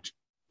on board.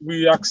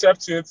 We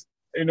accept it.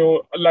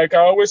 Like I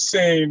always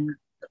say in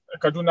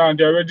Kaduna, and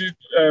they're already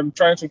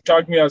trying to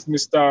tag me as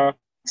Mr.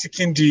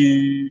 Ticking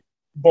the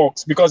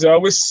box, because I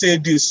always say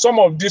this. Some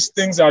of these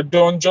things are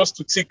done just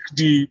to tick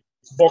the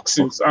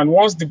boxes. And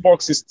once the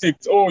box is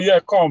ticked, oh,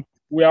 yeah, come.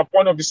 We are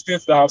one of the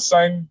states that have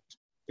signed,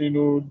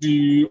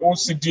 the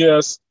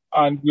OCDS,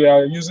 and we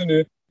are using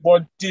it.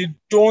 But they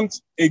don't,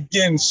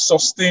 again,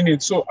 sustain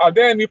it. So are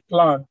there any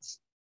plans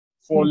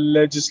for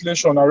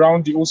legislation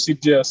around the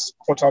OCDS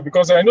portal?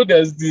 Because I know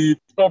there's the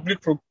Public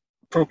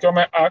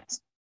Procurement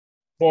Act,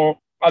 but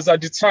as at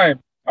the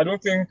time, I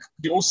don't think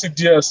the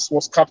OCDS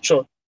was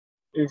captured,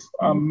 if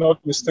I'm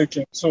not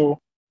mistaken. So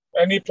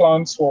any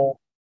plans for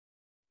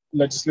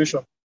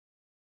legislation?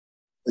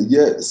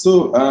 Yeah,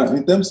 so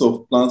in terms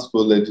of plans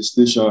for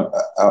legislation,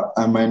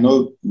 I might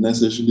not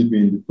necessarily be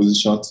in the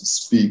position to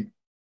speak.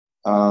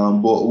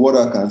 But what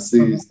I can say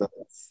is that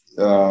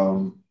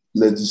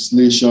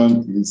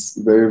legislation is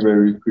very,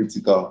 very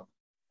critical.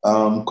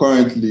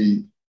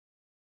 Currently,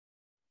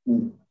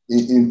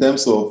 in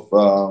terms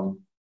of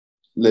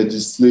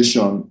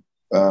legislation,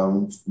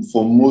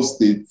 for most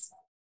states,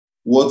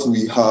 what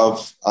we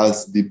have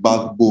as the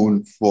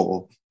backbone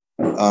for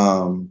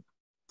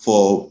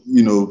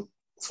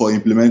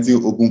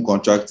implementing open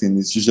contracting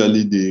is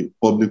usually the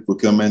Public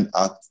Procurement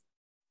Act.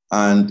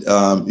 And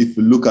if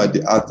you look at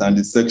the act and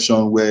the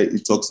section where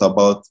it talks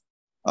about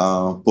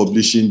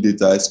publishing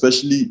data,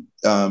 especially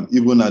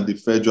even at the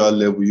federal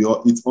level,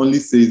 it only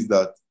says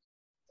that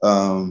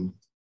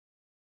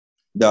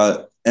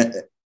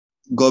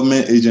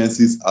government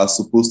agencies are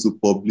supposed to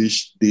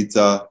publish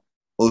data,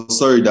 they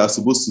are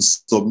supposed to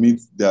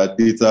submit their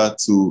data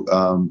to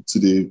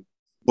the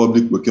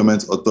public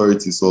procurement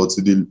authorities or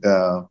to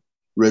the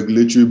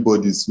regulatory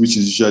bodies, which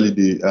is usually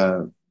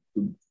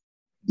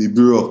the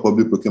Bureau of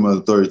Public Procurement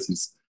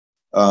Authorities,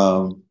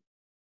 at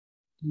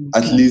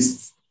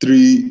least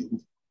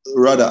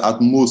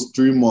at most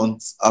 3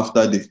 months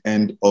after the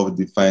end of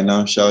the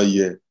financial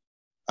year.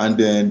 And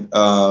then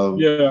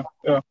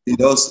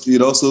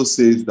it also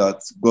says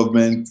that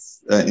government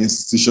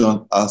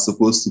institutions are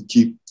supposed to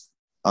keep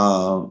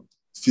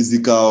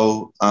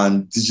physical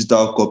and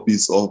digital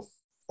copies of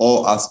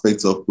all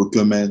aspects of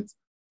procurement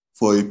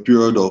for a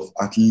period of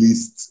at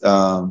least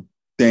 10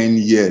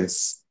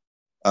 years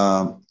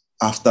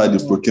after the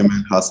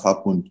procurement has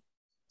happened.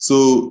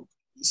 So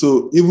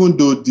even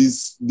though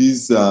this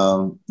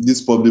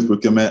Public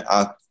Procurement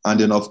Act, and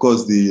then of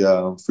course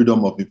the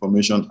Freedom of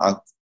Information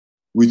Act,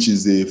 which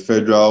is a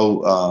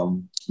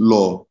federal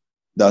law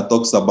that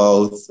talks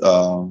about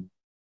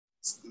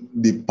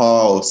the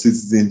power of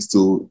citizens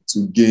to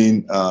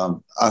gain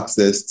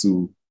access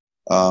to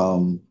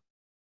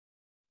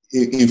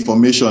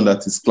information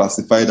that is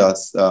classified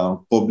as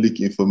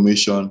public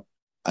information.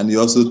 And it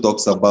also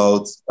talks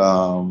about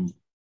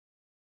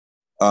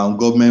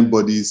government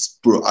bodies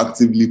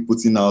proactively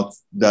putting out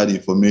that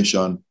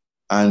information,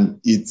 and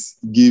it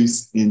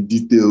gives in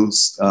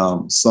details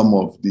some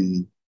of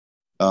the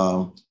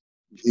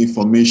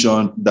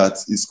information that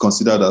is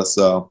considered as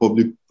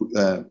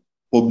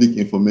public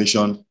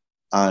information,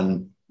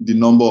 and the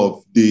number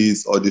of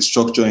days or the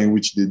structure in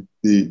which the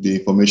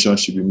information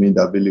should be made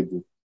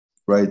available,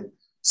 right?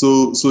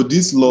 So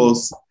these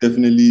laws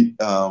definitely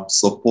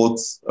support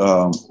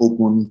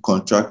open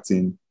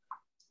contracting.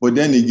 But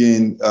then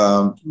again,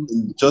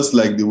 just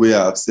like the way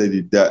I've said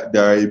it, they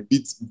are a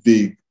bit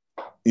vague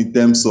in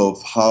terms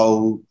of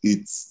how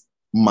it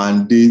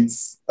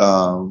mandates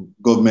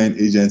government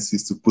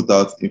agencies to put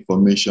out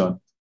information.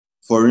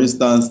 For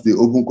instance, the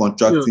open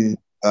contracting,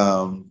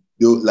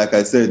 like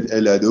I said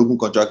earlier, the open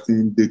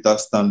contracting data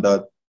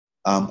standard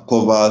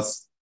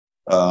covers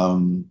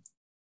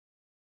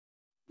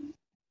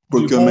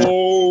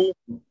procurement,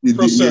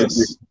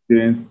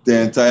 the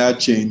entire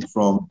chain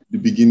from the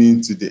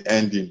beginning to the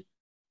ending.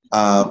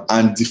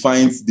 and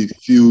defines the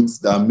fields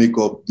that make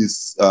up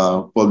this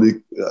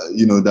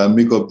that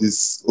make up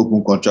this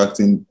open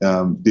contracting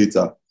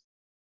data.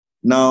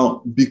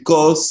 Now,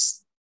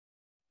 because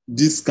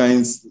this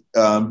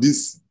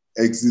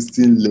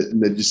existing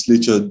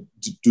legislature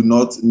do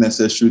not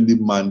necessarily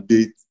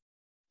mandate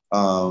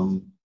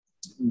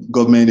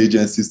government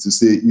agencies to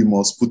say you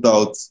must put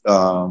out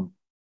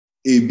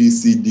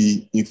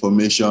ABCD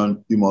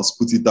information, you must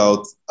put it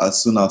out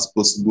as soon as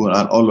possible,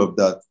 and all of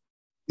that.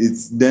 It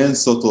then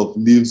sort of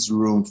leaves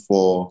room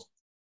for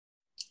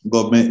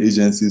government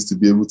agencies to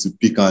be able to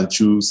pick and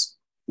choose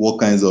what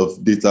kinds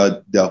of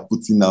data they are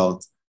putting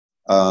out.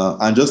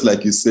 And just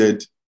like you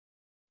said,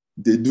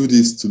 they do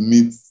this to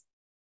meet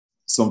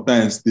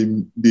sometimes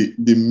the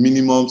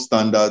minimum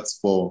standards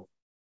to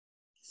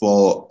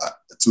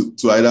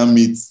either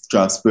meet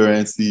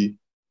transparency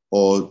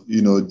or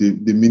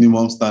the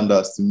minimum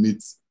standards to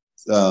meet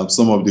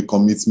some of the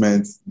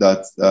commitments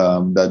that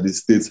the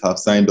states have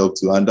signed up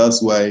to. And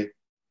that's why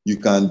you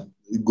can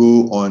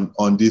go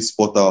on these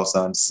portals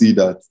and see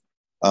that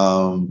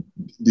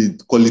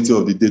the quality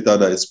of the data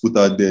that is put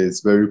out there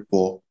is very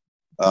poor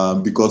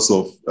because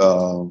of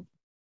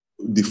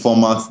the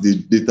format the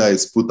data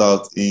is put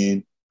out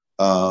in,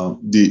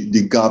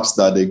 the gaps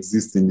that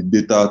exist in the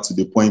data to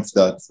the point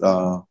that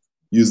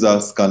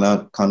users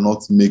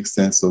cannot make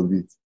sense of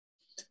it.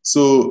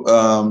 So,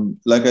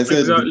 like I said,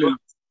 exactly.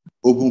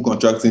 Open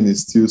contracting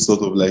is still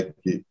sort of like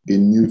a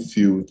new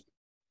field.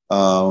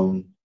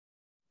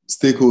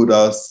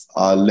 Stakeholders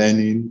are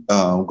learning,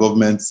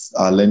 governments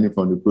are learning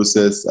from the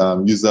process,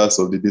 users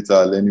of the data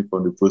are learning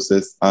from the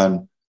process.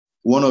 And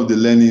one of the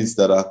learnings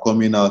that are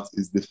coming out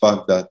is the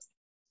fact that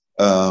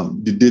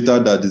the data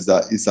that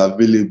is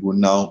available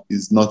now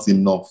is not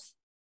enough.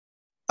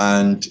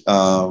 And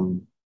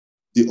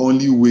the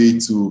only way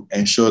to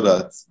ensure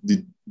that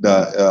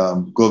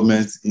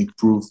governments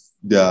improve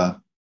their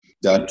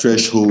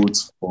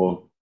thresholds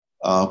for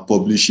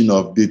publishing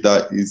of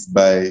data is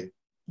by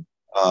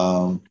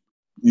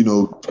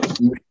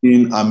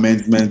making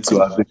amendments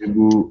to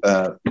available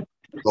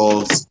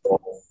laws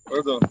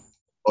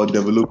or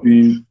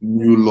developing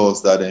new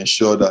laws that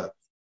ensure that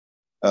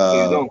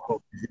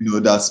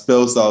that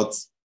spells out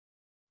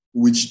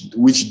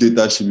which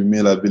data should be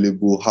made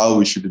available, how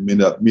it should be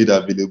made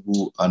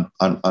available, and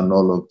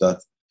all of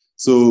that.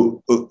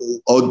 So,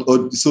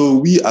 so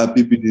we at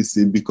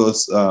PPDC,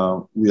 because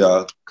we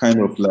are kind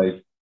of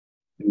like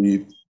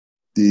the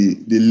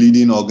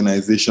leading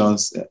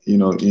organizations,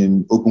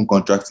 in open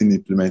contracting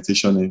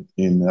implementation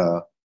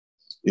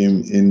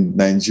in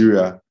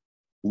Nigeria,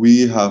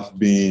 we have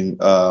been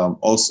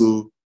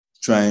also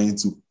trying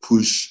to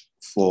push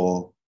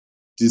for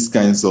these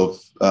kinds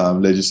of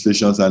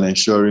legislations and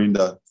ensuring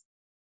that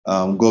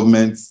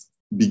governments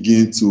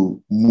begin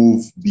to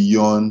move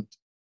beyond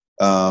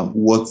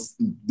what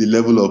the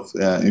level of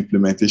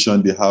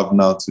implementation they have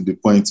now, to the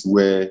point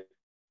where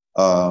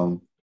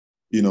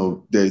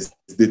there's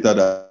data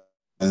that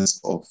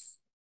of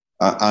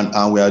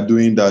and we are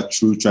doing that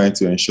through trying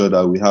to ensure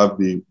that we have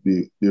the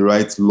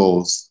right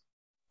laws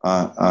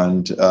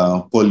and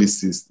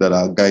policies that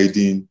are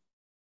guiding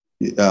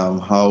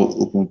how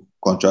open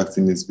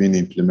contracting is being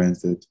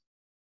implemented.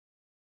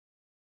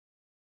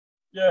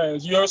 Yeah,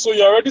 you're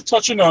already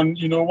touching on,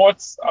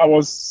 what I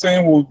was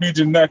saying will be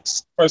the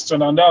next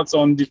question, and that's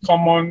on the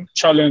common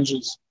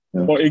challenges.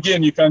 Yeah. But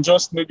again, you can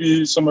just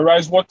maybe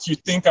summarize what you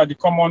think are the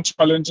common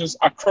challenges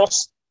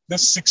across the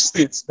 6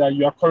 states that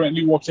you are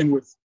currently working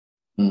with.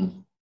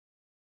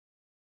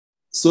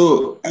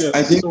 So, yes,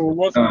 I think. So,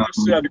 what would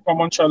you say are the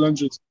common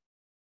challenges?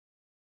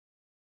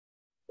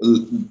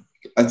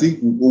 I think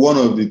one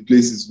of the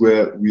places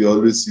where we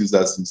always use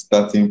as a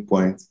starting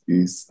point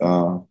is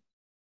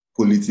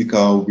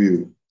political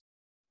will,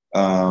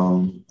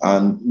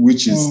 and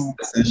which is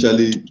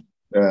essentially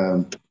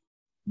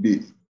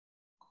the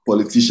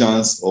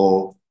politicians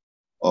or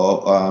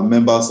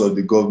members of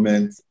the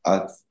government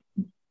at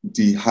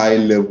the high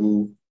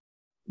level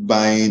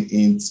buying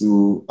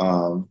into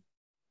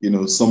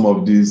some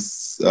of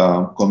these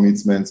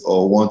commitments,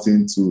 or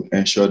wanting to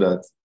ensure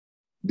that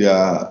they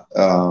are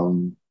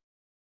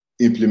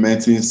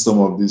implementing some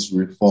of these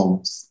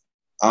reforms.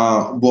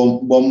 But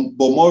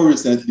more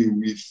recently,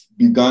 we've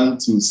begun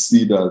to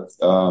see that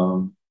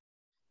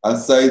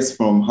aside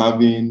from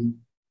having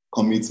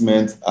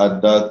commitment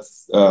at that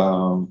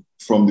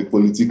from the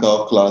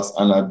political class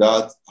and at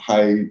that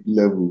high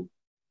level,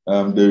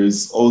 there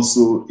is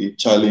also a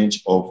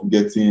challenge of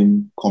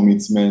getting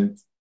commitment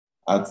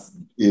at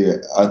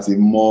a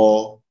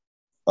more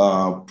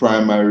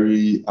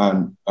primary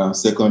and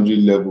secondary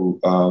level.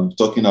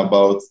 Talking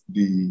about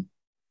the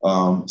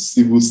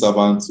civil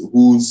servants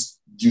whose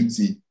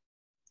duty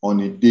on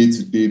a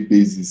day-to-day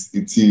basis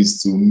it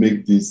is to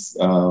make this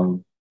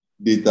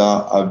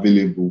data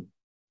available.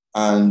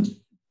 And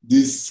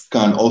this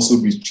can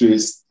also be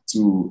traced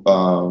to,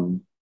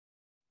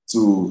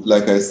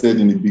 like I said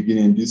in the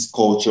beginning, this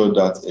culture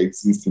that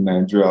exists in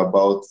Nigeria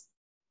about,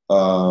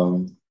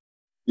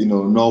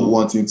 not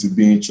wanting to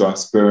be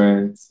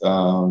transparent,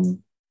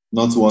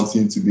 not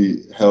wanting to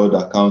be held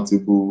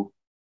accountable,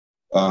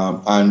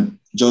 and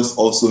just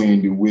also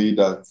in the way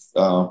that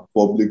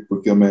public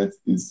procurement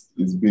is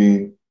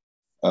being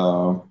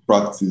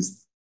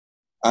practiced.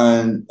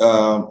 And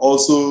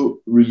also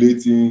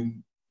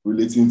relating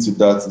to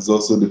that is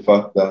also the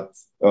fact that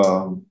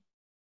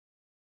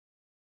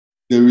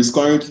there is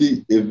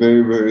currently a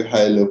very, very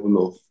high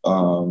level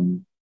of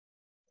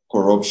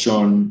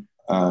corruption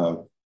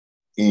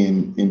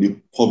in the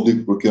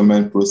public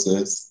procurement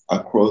process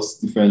across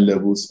different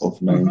levels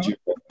of Nigeria.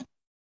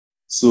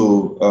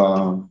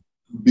 So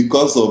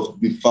because of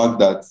the fact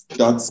that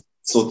that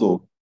sort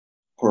of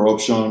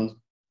corruption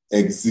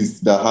exists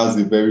that has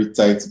a very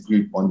tight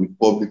grip on the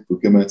public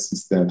procurement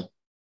system,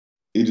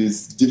 it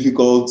is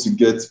difficult to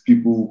get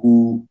people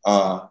who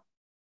are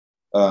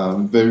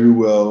very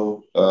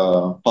well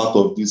part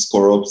of this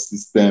corrupt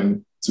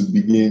system to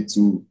begin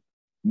to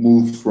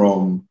move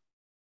from,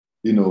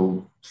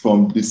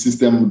 from the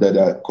system that they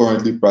are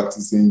currently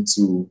practicing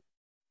to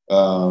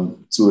a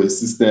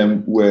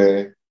system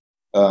where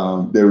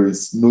there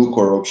is no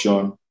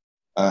corruption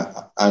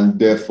and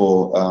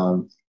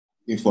therefore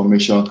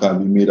information can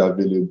be made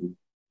available.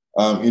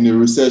 In a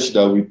research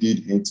that we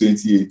did in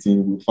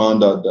 2018, we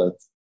found out that,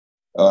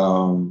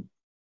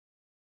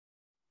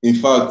 in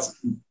fact,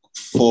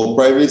 for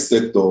private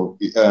sector,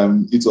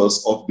 it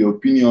was of the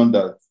opinion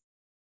that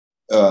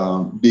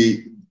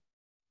they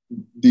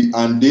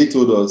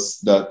told us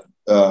that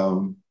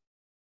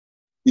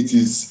it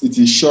is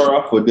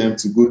surer for them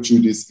to go through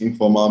this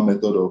informal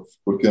method of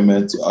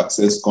procurement to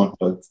access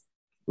contracts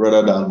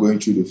rather than going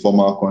through the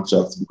formal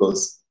contracts,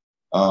 because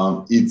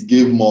it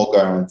gave more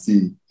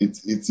guarantee.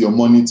 It's your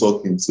money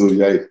talking. So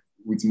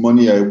with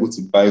money, you're able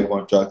to buy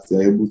contracts,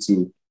 you're able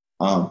to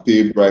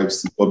pay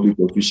bribes to public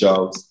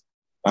officials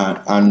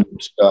and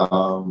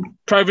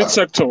private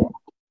sector.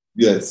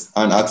 Yes,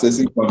 and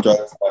accessing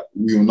contracts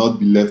will not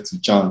be left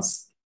to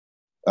chance.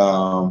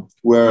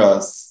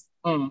 Whereas,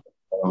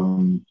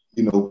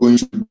 going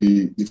through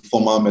the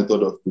formal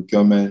method of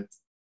procurement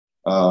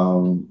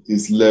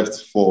is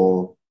left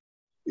for,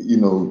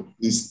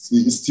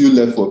 it's still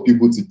left for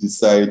people to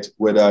decide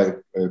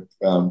whether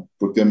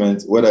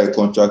whether a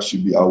contract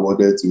should be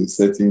awarded to a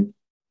certain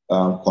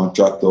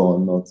contractor or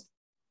not.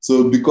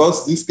 So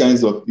because these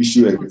kinds of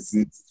issues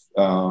exist,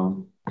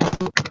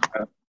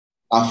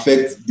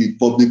 affect the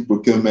public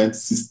procurement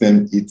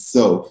system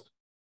itself,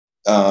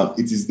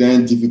 it is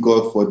then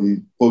difficult for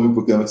the public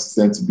procurement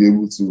system to be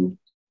able to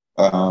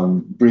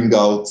bring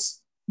out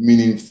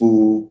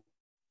meaningful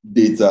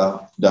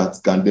data that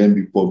can then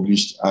be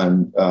published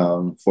and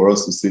for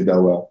us to say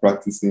that we are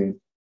practicing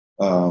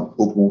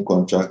open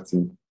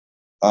contracting.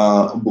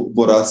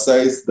 But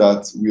aside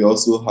that, we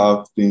also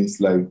have things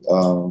like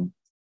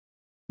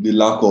the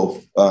lack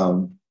of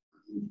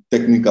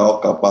technical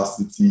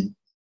capacity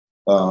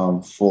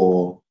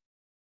for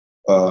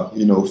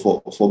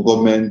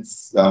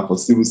governments, for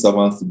civil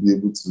servants to be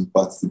able to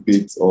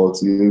participate or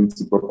to be able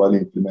to properly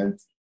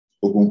implement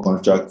open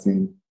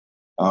contracting.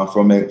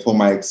 From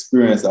my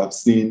experience, I've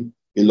seen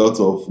a lot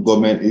of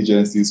government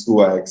agencies who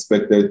are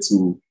expected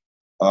to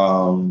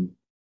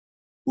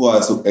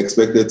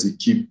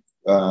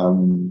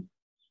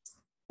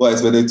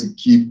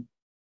keep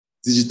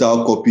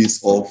digital copies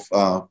of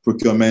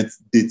procurement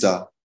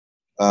data,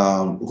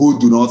 who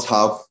do not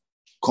have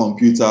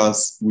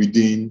computers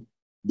within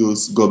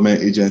those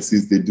government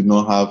agencies. They do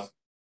not have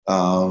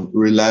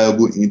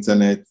reliable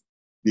internet.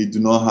 They do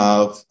not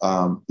have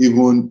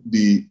even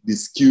the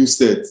skill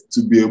set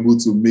to be able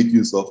to make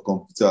use of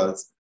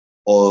computers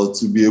or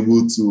to be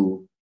able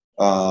to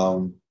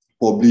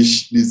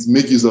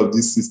make use of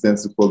these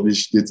systems to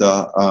publish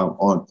data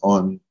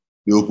on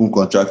the open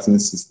contracting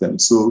system.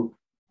 So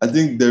I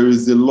think there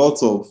is a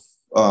lot of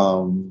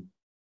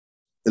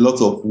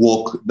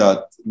work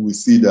that we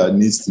see that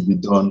needs to be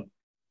done.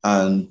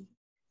 And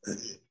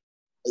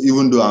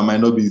even though I might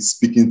not be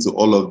speaking to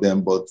all of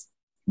them, but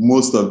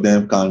most of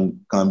them can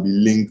be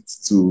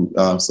linked to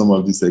some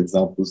of these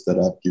examples that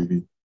I've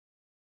given.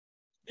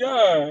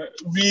 Yeah,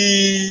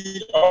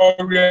 the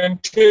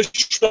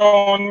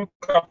orientation,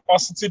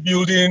 capacity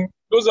building,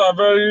 those are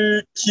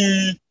very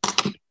key,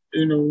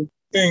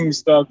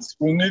 things that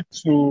we need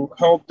to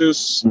help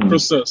this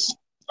process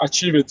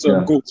achieve its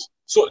goals.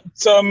 So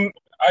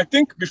I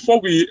think before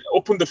we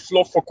open the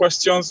floor for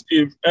questions,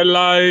 if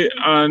Eli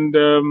and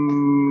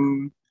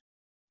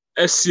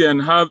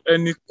SCN have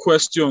any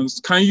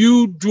questions, can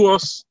you do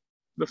us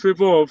the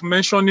favor of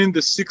mentioning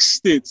the 6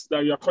 states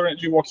that you are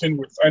currently working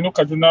with? I know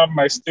Kaduna,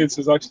 my state,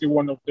 is actually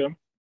one of them.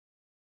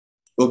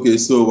 Okay,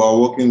 so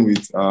we're working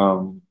with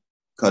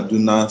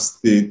Kaduna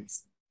State,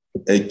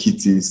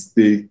 Ekiti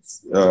State,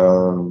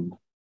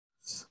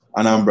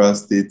 Anambra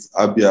State,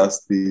 Abia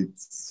State,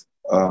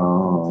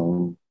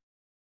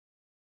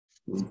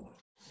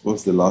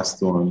 what's the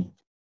last one?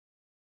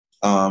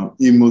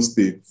 Imo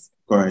State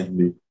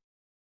currently.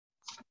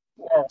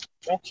 Wow,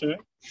 okay.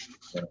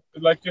 Yeah.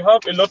 Like you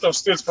have a lot of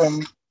states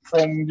from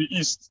the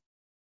east.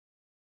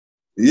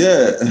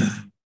 Yeah,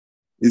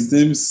 it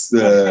seems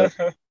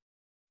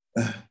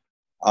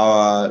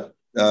our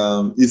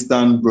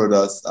Eastern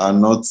brothers are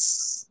not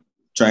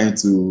trying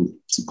to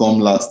come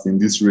last in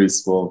this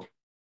race for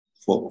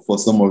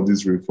some of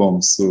these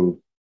reforms. So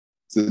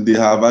they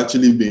have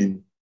actually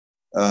been,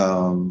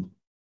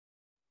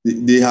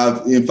 they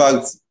have, in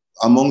fact,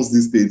 amongst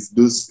these states,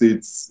 those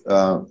states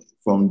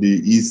from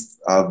the East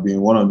have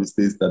been one of the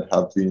states that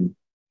have been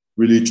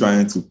really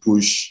trying to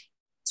push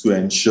to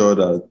ensure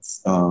that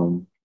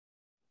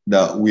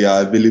that we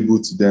are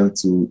available to them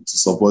to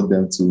support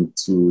them to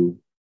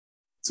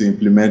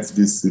implement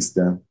this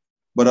system.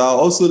 But I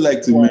also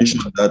like to mention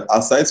that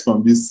aside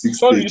from these 6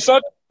 Sorry, states, you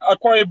said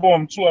Akwa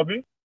Ibom too,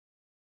 Abi?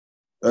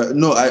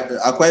 no,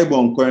 Akwa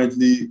Ibom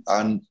currently,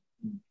 and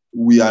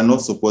we are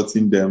not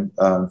supporting them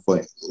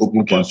for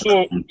open contract.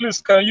 So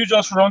please, can you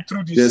just run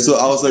through this? Yeah, so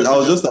I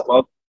was just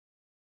about.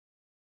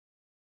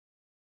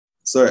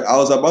 Sorry, I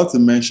was about to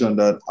mention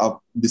that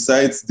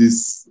besides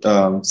these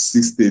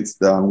 6 states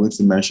that I'm going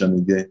to mention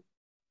again,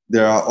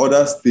 there are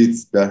other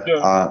states that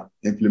are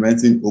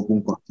implementing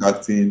open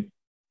contracting,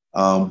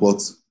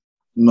 but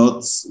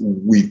not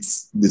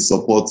with the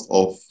support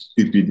of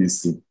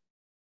PPDC.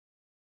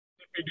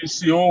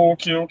 PPDC, oh,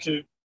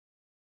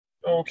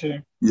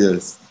 okay.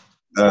 Yes,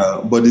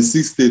 but the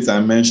 6 states I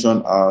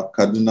mentioned are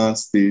Kaduna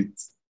State,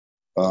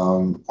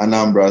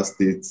 Anambra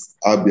State,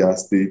 Abia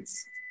State,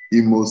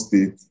 Imo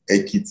State,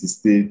 Ekiti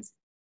State.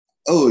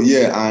 Oh,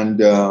 yeah, and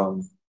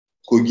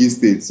Kogi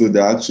State. So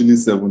there are actually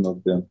 7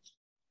 of them.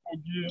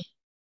 Kogi.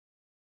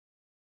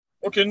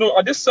 Okay, no,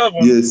 are there 7?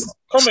 Yes.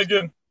 Come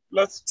again.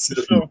 Let's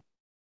be sure.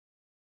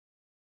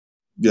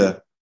 Yeah.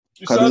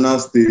 Kaduna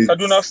State.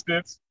 Kaduna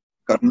State.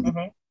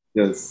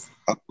 Yes.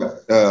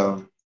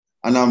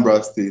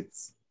 Anambra State,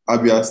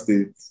 Abia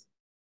State,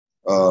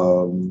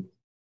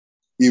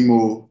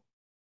 Imo,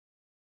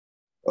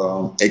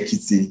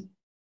 Ekiti,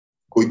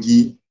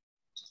 Kogi.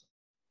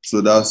 So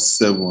that's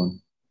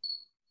 7.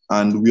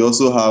 And we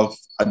also have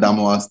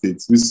Adamawa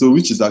State,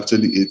 which is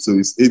actually 8. So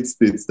it's 8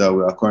 states that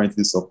we are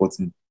currently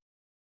supporting.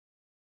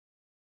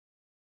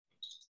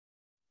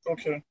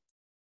 Okay.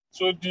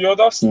 So the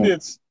other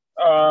states,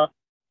 have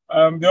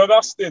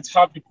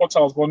the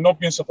portals, but not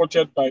being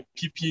supported by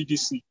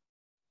PPDC.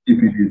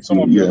 PPDC, some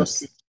of the other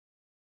states.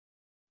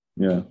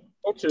 Yeah.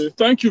 Okay.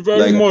 Thank you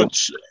very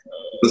much.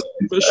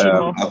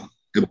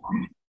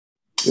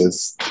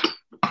 Yes.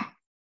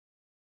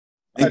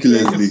 Thank you,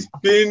 Leslie. It's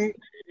been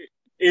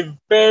a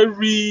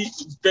very,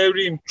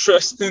 very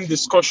interesting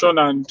discussion,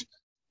 and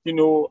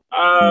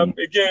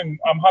again,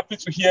 I'm happy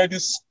to hear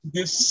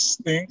these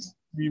things.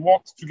 We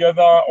worked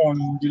together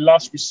on the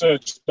last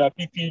research that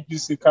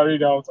PPDC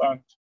carried out,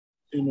 and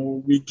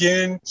we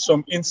gained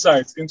some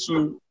insights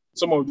into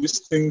some of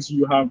these things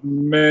you have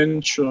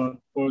mentioned.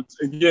 But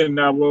again,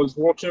 I was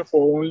working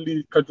for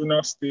only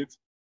Kaduna State,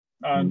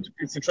 and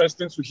it's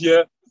interesting to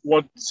hear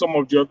what some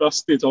of the other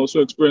states are also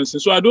experiencing.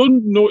 So I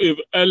don't know if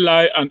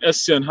Eli and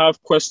Essian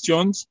have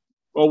questions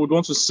or would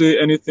want to say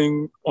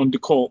anything on the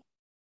call.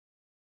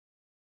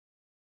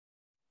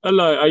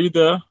 Eli, are you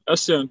there?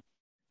 Essian?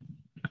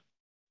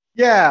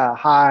 Yeah,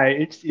 hi,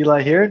 it's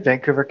Eli here in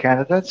Vancouver,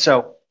 Canada.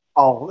 So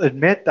I'll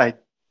admit I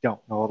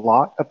don't know a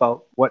lot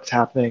about what's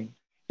happening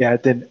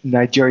at the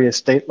Nigeria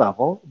state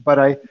level, but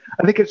I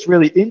think it's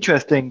really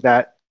interesting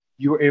that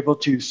you were able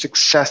to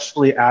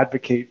successfully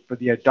advocate for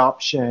the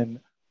adoption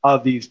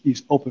of these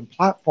open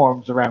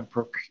platforms around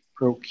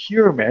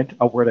procurement,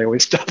 a word I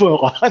always stumble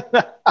on.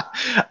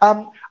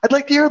 I'd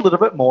like to hear a little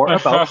bit more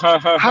about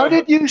how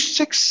did you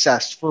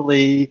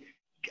successfully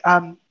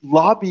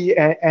lobby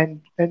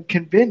and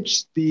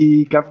convince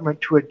the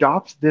government to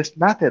adopt this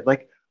method?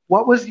 Like,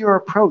 what was your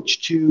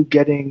approach to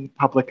getting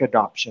public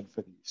adoption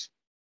for these?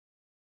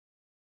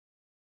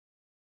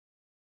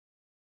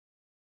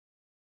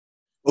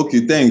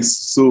 Okay, thanks.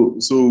 So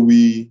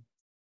we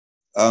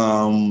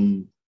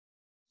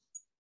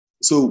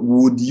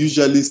would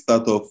usually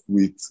start off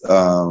with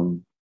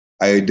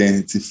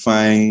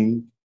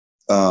identifying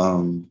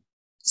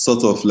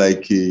sort of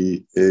like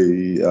a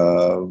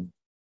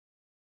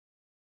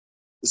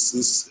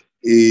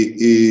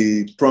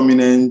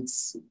prominent,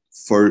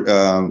 for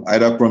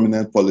either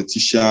prominent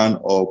politician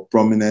or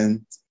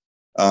prominent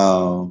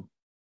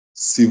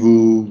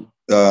civil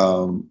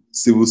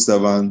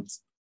servant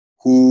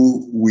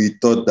who we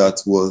thought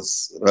that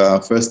was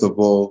first of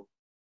all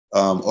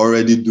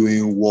already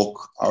doing work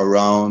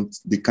around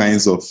the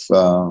kinds of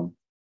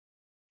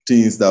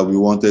things that we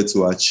wanted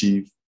to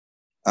achieve.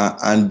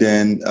 And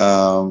then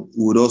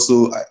we would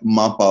also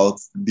map out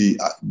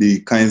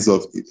the kinds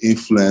of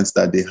influence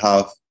that they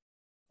have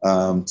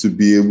to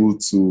be able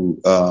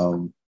to,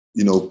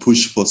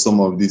 push for some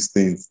of these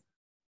things.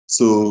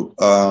 So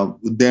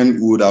then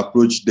we would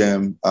approach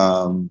them,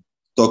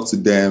 talk to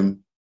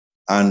them,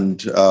 and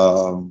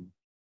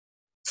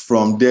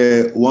from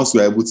there, once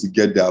we're able to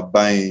get their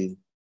buy-in,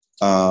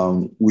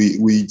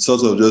 we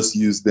sort of just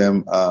use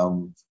them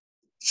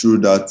through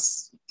that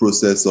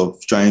process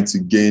of trying to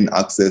gain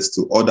access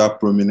to other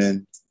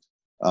prominent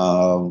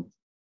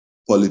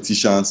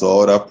politicians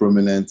or other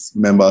prominent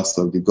members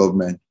of the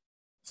government.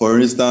 For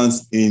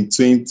instance, in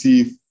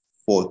 2014,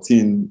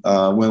 2014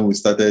 when we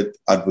started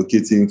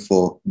advocating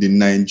for the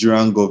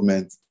Nigerian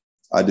government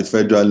at the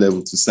federal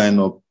level to sign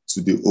up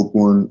to the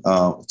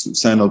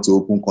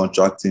open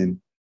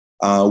contracting.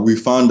 We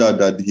found out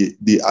that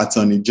the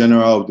Attorney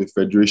General of the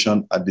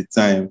Federation at the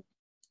time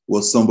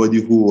was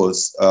somebody who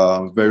was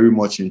very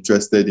much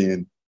interested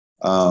in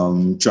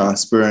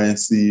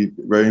transparency,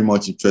 very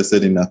much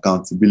interested in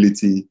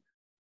accountability.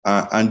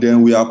 And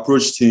then we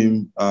approached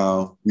him.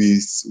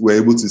 We were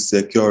able to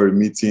secure a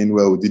meeting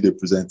where we did a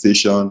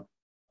presentation,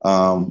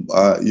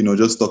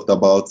 just talked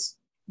about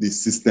the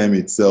system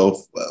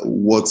itself,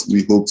 what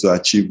we hope to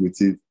achieve with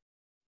it.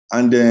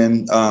 And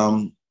then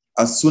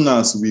as soon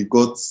as we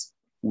got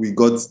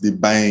the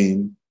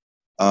buy-in,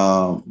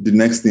 the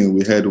next thing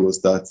we heard was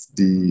that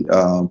the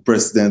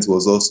president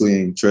was also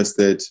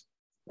interested.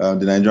 The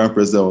Nigerian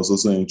president was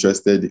also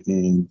interested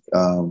in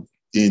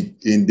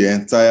the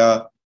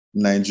entire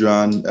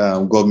Nigerian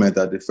government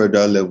at the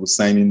federal level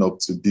signing up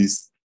to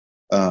this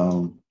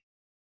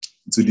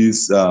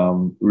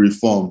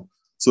reform.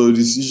 So it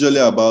is usually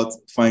about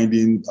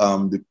finding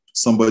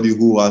somebody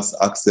who has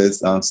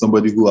access and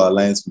somebody who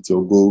aligns with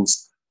your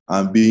goals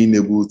and being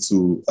able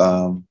to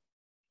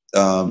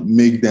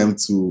make them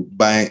to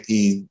buy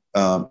in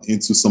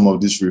into some of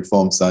these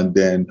reforms, and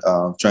then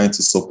trying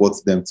to support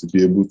them to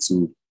be able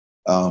to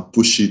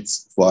push it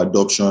for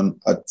adoption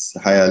at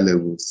higher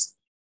levels.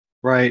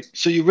 Right.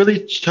 So you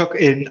really took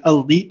an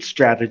elite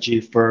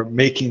strategy for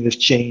making this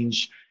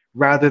change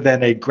rather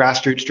than a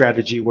grassroots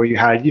strategy where you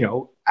had,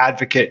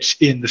 advocates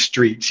in the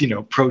streets,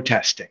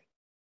 protesting.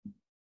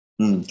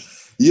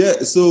 Yeah.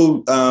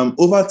 So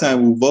over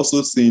time, we've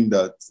also seen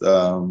that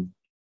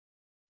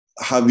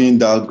having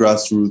that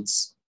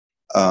grassroots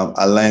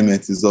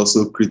alignment is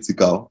also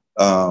critical,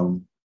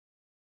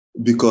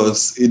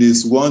 because it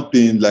is one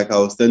thing, like I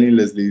was telling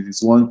Leslie, it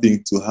is one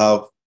thing to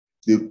have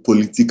the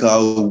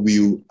political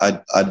will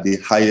at the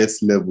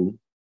highest level.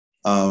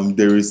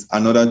 There is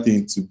another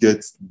thing to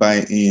get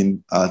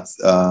buy-in at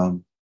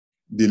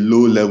the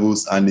low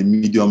levels and the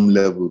medium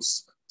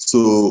levels.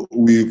 So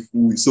we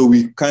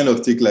kind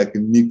of take like a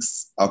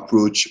mixed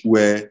approach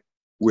where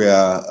we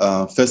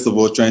are first of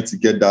all trying to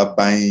get that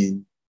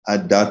buy-in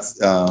at that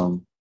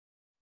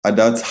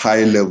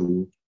high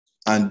level,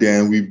 and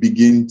then we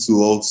begin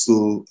to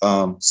also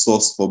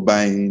source for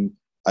buy-in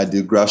at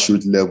the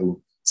grassroots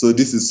level. So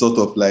this is sort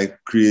of like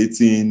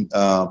creating,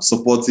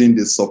 supporting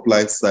the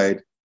supply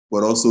side,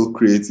 but also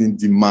creating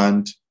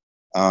demand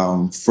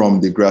from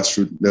the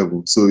grassroots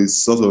level. So it's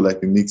sort of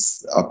like a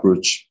mixed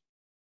approach.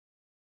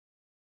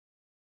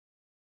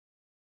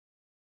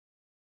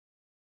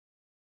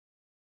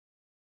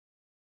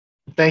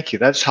 Thank you.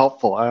 That's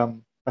helpful. I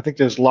think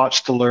there's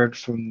lots to learn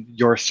from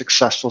your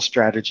successful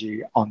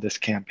strategy on this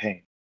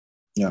campaign.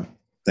 Yeah,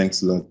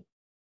 thanks a lot.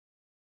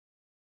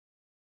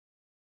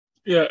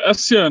 Yeah,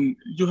 Essian,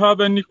 you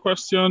have any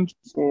questions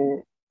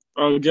for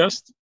our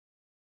guest?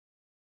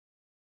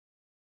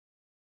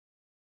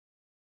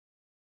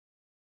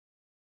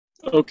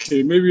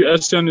 Okay, maybe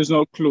Essian is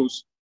not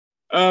close.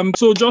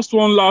 So just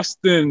one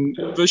last thing,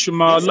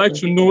 Vishima, I'd like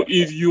to know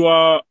if you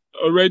are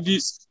already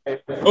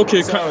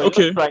okay.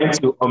 Okay, trying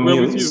to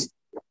unmute.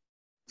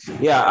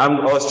 Yeah, I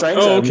was trying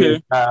to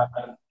unmute.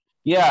 Okay.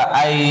 Yeah,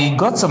 I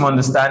got some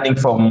understanding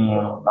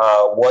from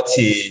what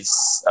he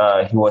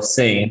was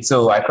saying.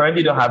 So I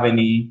currently don't have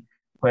any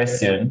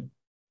question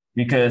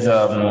because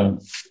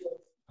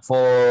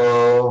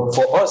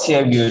for us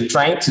here, we're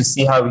trying to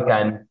see how we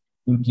can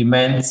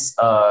implement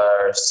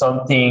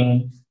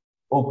something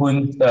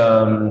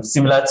open,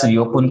 similar to the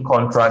open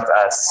contract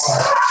as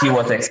he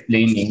was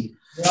explaining.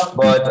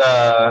 But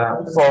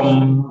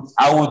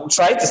I would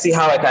try to see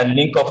how I can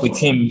link up with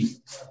him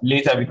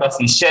later because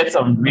he shared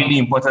some really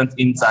important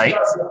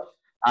insights,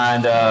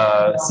 and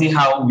see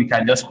how we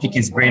can just pick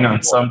his brain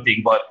on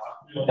something. But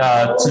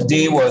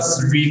today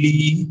was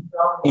really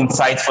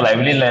insightful. I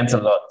really learned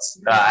a lot.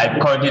 I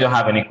currently don't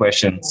have any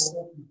questions.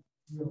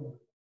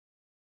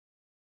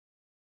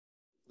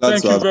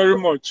 Thank you very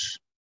much.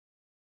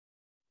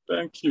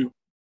 Thank you.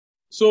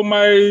 So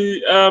my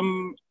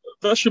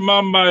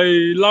Vashima, my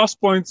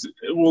last point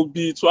will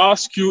be to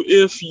ask you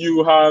if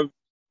you have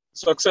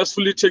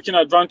successfully taken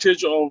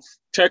advantage of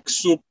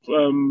TechSoup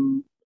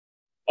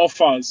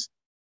offers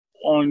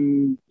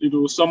on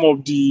some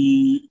of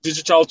the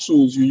digital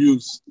tools you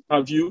use.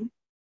 Have you?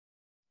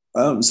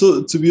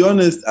 So to be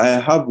honest, I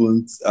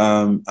haven't.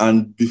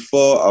 And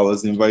before I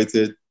was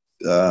invited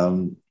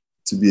to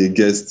be a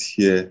guest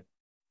here,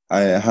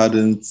 I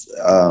hadn't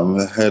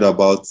heard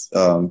about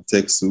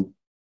TechSoup.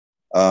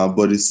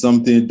 But it's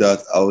something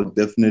that I would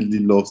definitely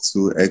love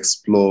to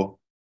explore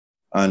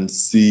and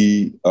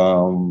see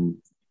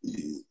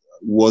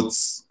what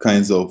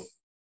kinds of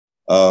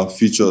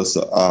features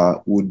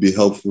would be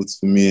helpful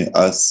to me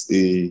as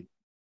a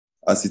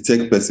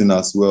tech person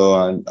as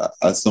well, and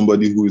as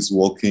somebody who is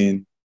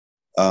working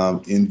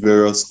in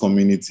various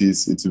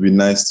communities. It would be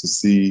nice to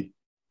see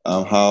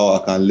how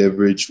I can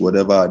leverage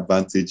whatever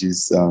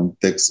advantages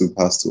TechSoup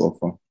has to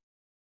offer.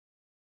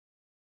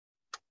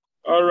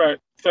 All right.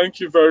 Thank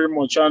you very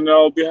much. And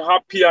I'll be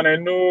happy, and I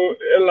know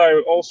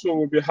Eli also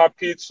will be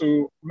happy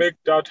to make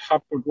that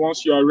happen.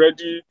 Once you are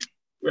ready,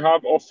 we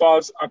have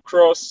offers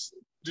across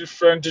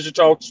different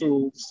digital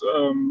tools,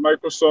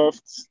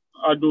 Microsoft,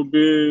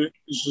 Adobe,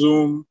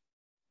 Zoom,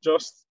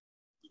 just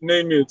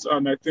name it,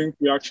 and I think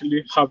we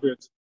actually have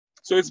it.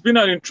 So it's been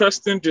an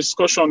interesting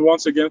discussion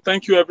once again.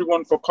 Thank you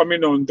everyone for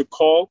coming on the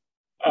call.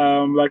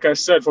 Like I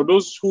said, for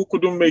those who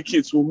couldn't make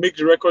it, we'll make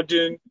the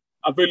recording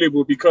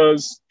available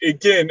because,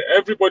 again,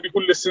 everybody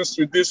who listens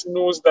to this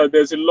knows that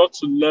there's a lot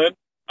to learn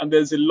and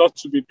there's a lot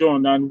to be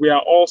done, and we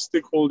are all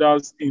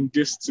stakeholders in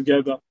this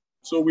together.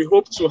 So we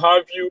hope to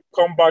have you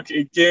come back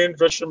again,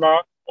 Veshima,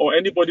 or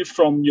anybody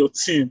from your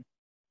team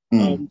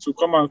to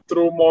come and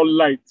throw more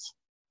light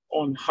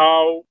on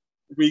how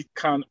we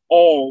can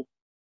all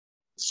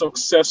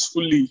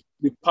successfully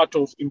be part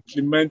of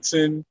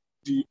implementing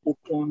the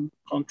open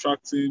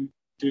contracting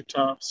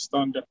data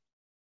standard.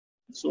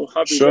 So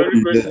have a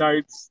very great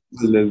night.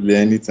 Leslie,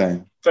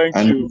 anytime. Thank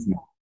you.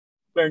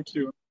 Thank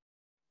you.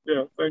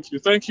 Yeah, thank you.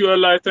 Thank you,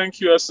 Eli. Thank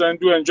you, SN.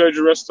 Do enjoy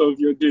the rest of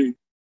your day.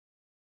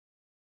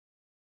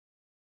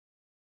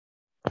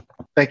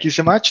 Thank you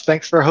so much.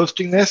 Thanks for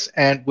hosting this,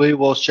 and we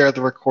will share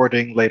the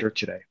recording later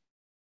today.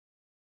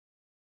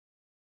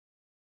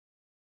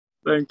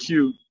 Thank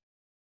you.